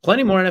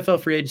plenty more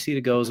NFL free agency to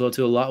go as well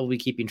too. A lot we'll be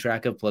keeping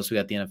track of. Plus, we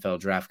got the NFL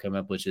draft coming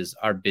up, which is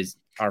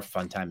our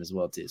fun time as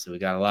well too. So we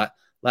got a lot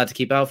to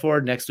keep out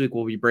for. Next week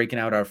we'll be breaking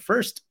out our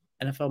first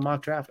NFL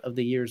mock draft of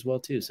the year as well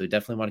too. So we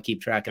definitely want to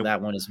keep track of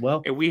that one as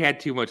well. And we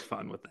had too much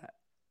fun with that.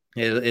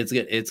 It's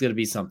good. It's going to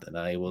be something.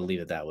 I will leave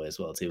it that way as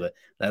well, too. But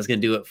that's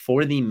going to do it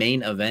for the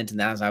main event. And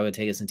that's how I would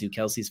take us into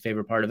Kelsey's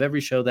favorite part of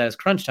every show. That is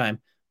Crunch Time,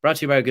 brought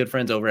to you by our good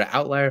friends over at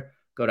Outlier.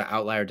 Go to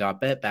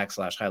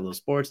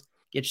outlier.bet/high-low-sports.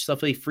 Get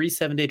yourself a free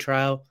 7-day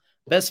trial.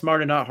 Bet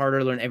smarter, not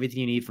harder. Learn everything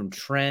you need from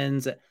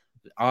trends,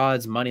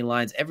 odds, money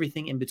lines,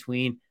 everything in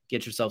between.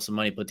 Get yourself some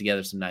money, put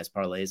together some nice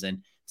parlays,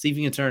 and see if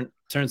you can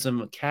turn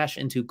some cash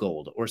into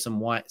gold or some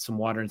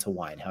water into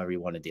wine, however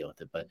you want to deal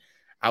with it. But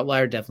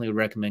Outlier definitely would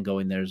recommend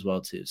going there as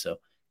well, too. So,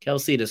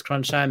 Kelsey, it is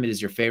Crunch Time. It is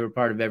your favorite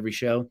part of every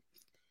show.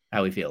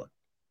 How are we feeling?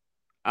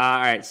 All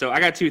right, so I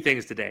got two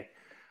things today.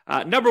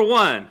 Number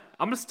one,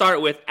 I'm going to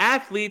start with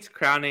athletes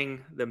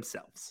crowning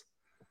themselves.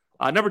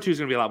 Number two is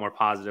going to be a lot more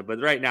positive. But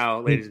right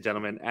now, ladies and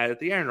gentlemen, at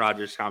the Aaron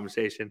Rodgers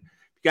conversation, if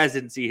you guys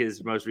didn't see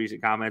his most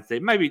recent comments, they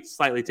might be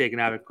slightly taken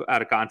out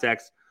of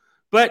context.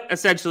 But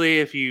essentially,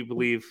 if you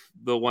believe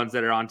the ones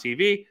that are on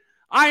TV,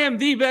 I am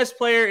the best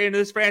player in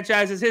this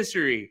franchise's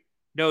history.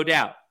 No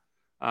doubt.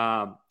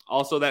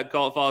 Also, that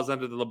call falls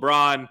under the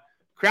LeBron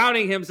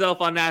crowning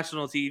himself on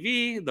national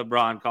TV.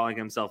 LeBron calling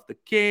himself the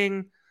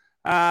king.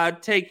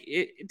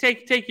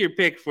 Take your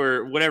pick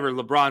for whatever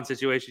LeBron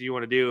situation you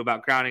want to do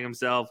about crowning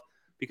himself,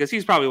 because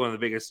he's probably one of the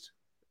biggest,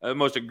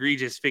 most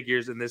egregious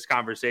figures in this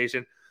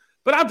conversation.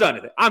 But I'm done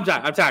with it. I'm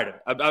tired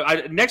of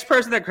it. Next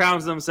person that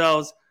crowns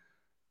themselves,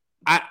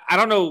 I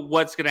don't know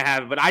what's gonna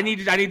happen, but I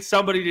need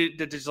somebody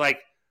to just like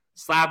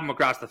slap him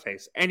across the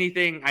face.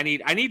 Anything. I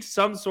need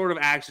some sort of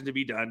action to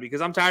be done, because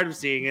I'm tired of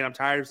seeing it. I'm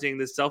tired of seeing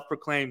this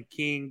self-proclaimed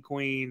king,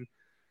 queen,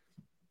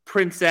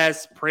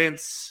 princess,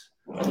 prince,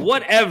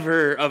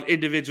 whatever of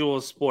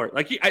individual sport.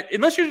 Like,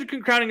 unless you're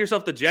crowning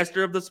yourself the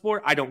jester of the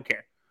sport, I don't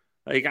care.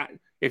 Like,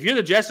 if you're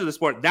the jester of the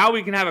sport, now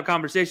we can have a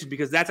conversation,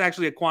 because that's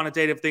actually a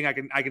quantitative thing I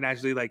can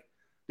actually like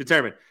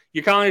determine.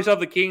 You're calling yourself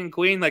the king and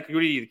queen, like, what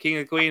are you, the king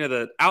and queen of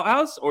the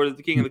outhouse, or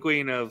the king and the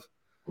queen of,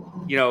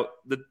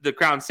 the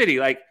Crown City?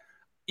 Like,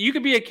 you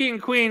could be a king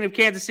and queen of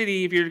Kansas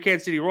City if you're the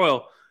Kansas City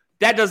Royal.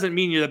 That doesn't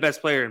mean you're the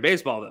best player in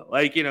baseball, though.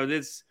 Like,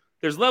 there's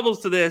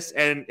levels to this,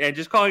 and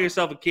just calling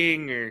yourself a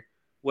king or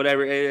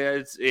whatever,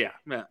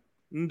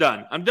 I'm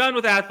done. I'm done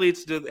with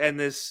athletes and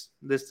this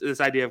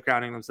idea of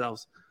crowning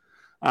themselves.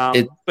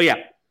 But yeah.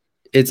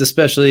 It's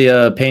especially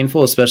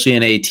painful, especially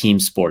in a team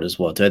sport as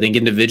well. So I think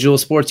individual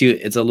sports,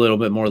 it's a little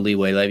bit more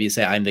leeway. Like, if you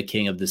say, I'm the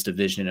king of this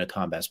division in a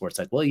combat sport, it's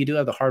like, well, you do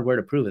have the hardware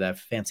to prove it, that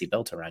fancy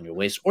belt around your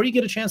waist, or you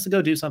get a chance to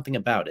go do something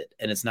about it.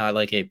 And it's not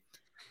like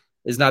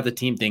it's not the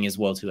team thing as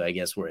well, too, I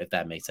guess, where, if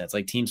that makes sense.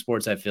 Like, team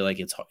sports, I feel like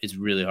it's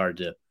really hard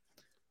to,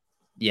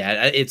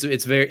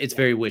 it's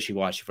very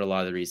wishy-washy for a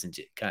lot of the reasons.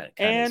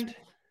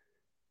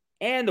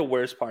 And the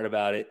worst part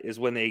about it is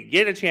when they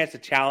get a chance to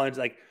challenge,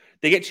 like,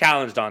 they get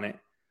challenged on it,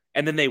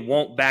 and then they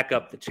won't back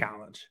up the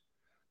challenge.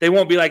 They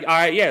won't be like, all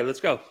right, yeah, let's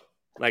go.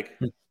 Like,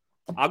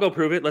 I'll go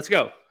prove it. Let's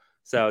go.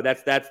 So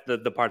that's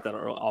the part that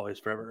will always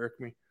forever irk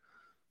me.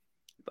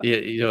 But,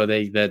 yeah,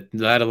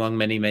 that along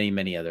many, many,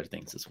 many other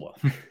things as well.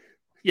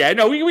 Yeah,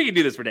 no, we can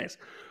do this for days.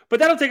 But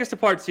that'll take us to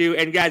part 2.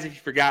 And guys, if you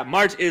forgot,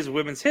 March is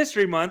Women's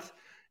History Month.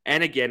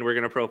 And again, we're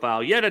going to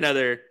profile yet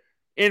another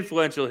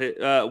influential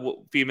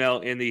female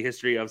in the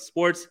history of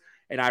sports.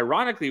 And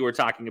ironically, we're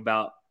talking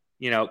about,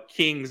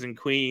 kings and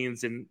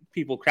queens and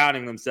people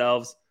crowning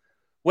themselves.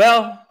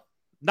 Well,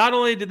 not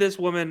only did this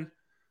woman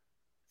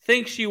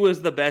think she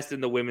was the best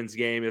in the women's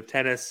game of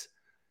tennis,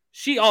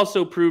 she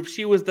also proved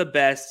she was the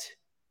best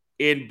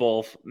in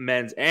both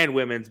men's and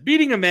women's,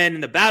 beating a man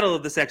in the battle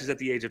of the sexes at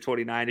the age of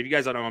 29. If you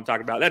guys don't know what I'm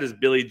talking about, that is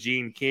Billie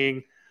Jean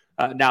King,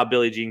 now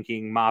Billie Jean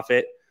King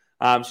Moffitt.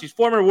 She's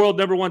former world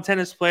number 1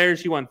 tennis player.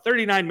 She won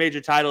 39 major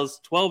titles,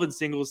 12 in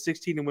singles,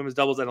 16 in women's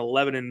doubles, and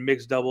 11 in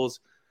mixed doubles.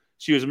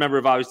 She was a member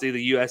of, obviously,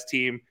 the U.S.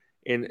 team,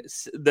 in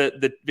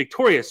the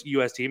victorious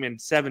U.S. team in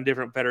 7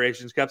 different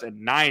Federations Cups and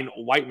 9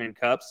 Whiteman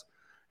Cups.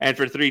 And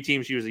for 3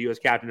 teams, she was the U.S.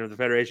 captain of the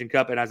Federation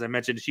Cup. And as I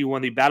mentioned, she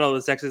won the Battle of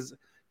the Sexes.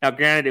 Now,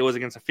 granted, it was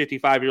against a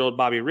 55-year-old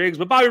Bobby Riggs,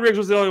 but Bobby Riggs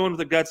was the only one with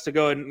the guts to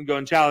go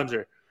and challenge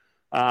her.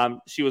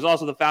 She was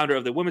also the founder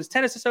of the Women's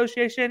Tennis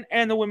Association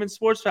and the Women's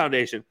Sports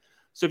Foundation.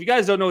 So if you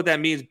guys don't know what that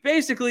means,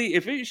 basically,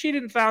 if she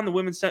didn't found the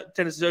Women's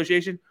Tennis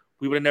Association,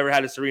 we would have never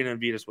had a Serena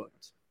and Venus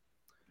Williams.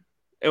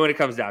 And when it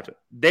comes down to it,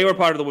 they were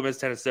part of the Women's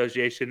Tennis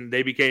Association.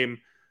 They became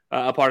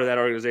a part of that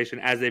organization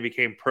as they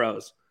became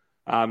pros.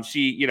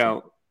 She,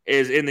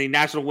 is in the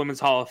National Women's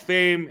Hall of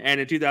Fame. And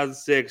in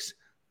 2006,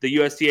 the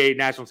USTA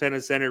National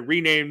Tennis Center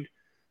renamed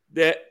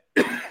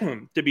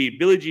to be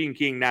Billie Jean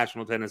King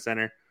National Tennis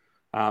Center.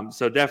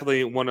 So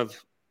definitely one of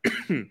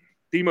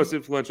the most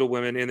influential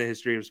women in the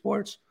history of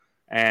sports.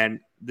 And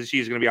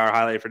she's going to be our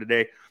highlight for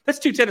today. That's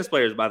 2 tennis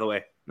players, by the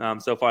way,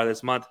 so far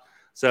this month.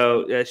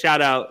 So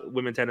shout out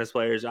women tennis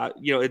players.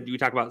 We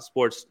talk about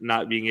sports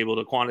not being able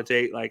to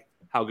quantitate like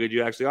how good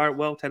you actually are.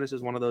 Well, tennis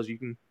is one of those you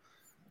can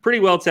pretty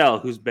well tell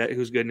who's good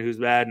and who's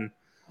bad. And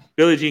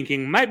Billie Jean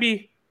King might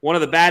be one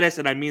of the baddest,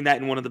 and I mean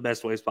that in one of the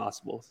best ways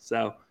possible.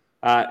 So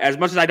as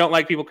much as I don't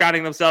like people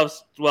crowning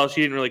themselves, well,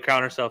 she didn't really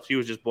crown herself. She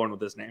was just born with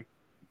this name.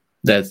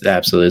 That's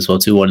absolutely as well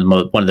too. One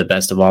of the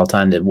best of all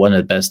time, one of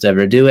the best to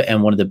ever do it,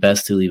 and one of the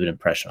best to leave an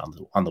impression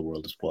on the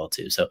world as well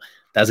too. So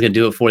that's going to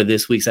do it for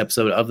this week's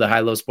episode of the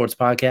High Low Sports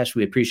Podcast.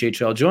 We appreciate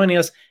you all joining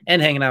us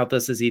and hanging out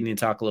with us this evening to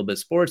talk a little bit of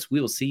sports.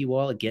 We will see you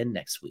all again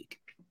next week.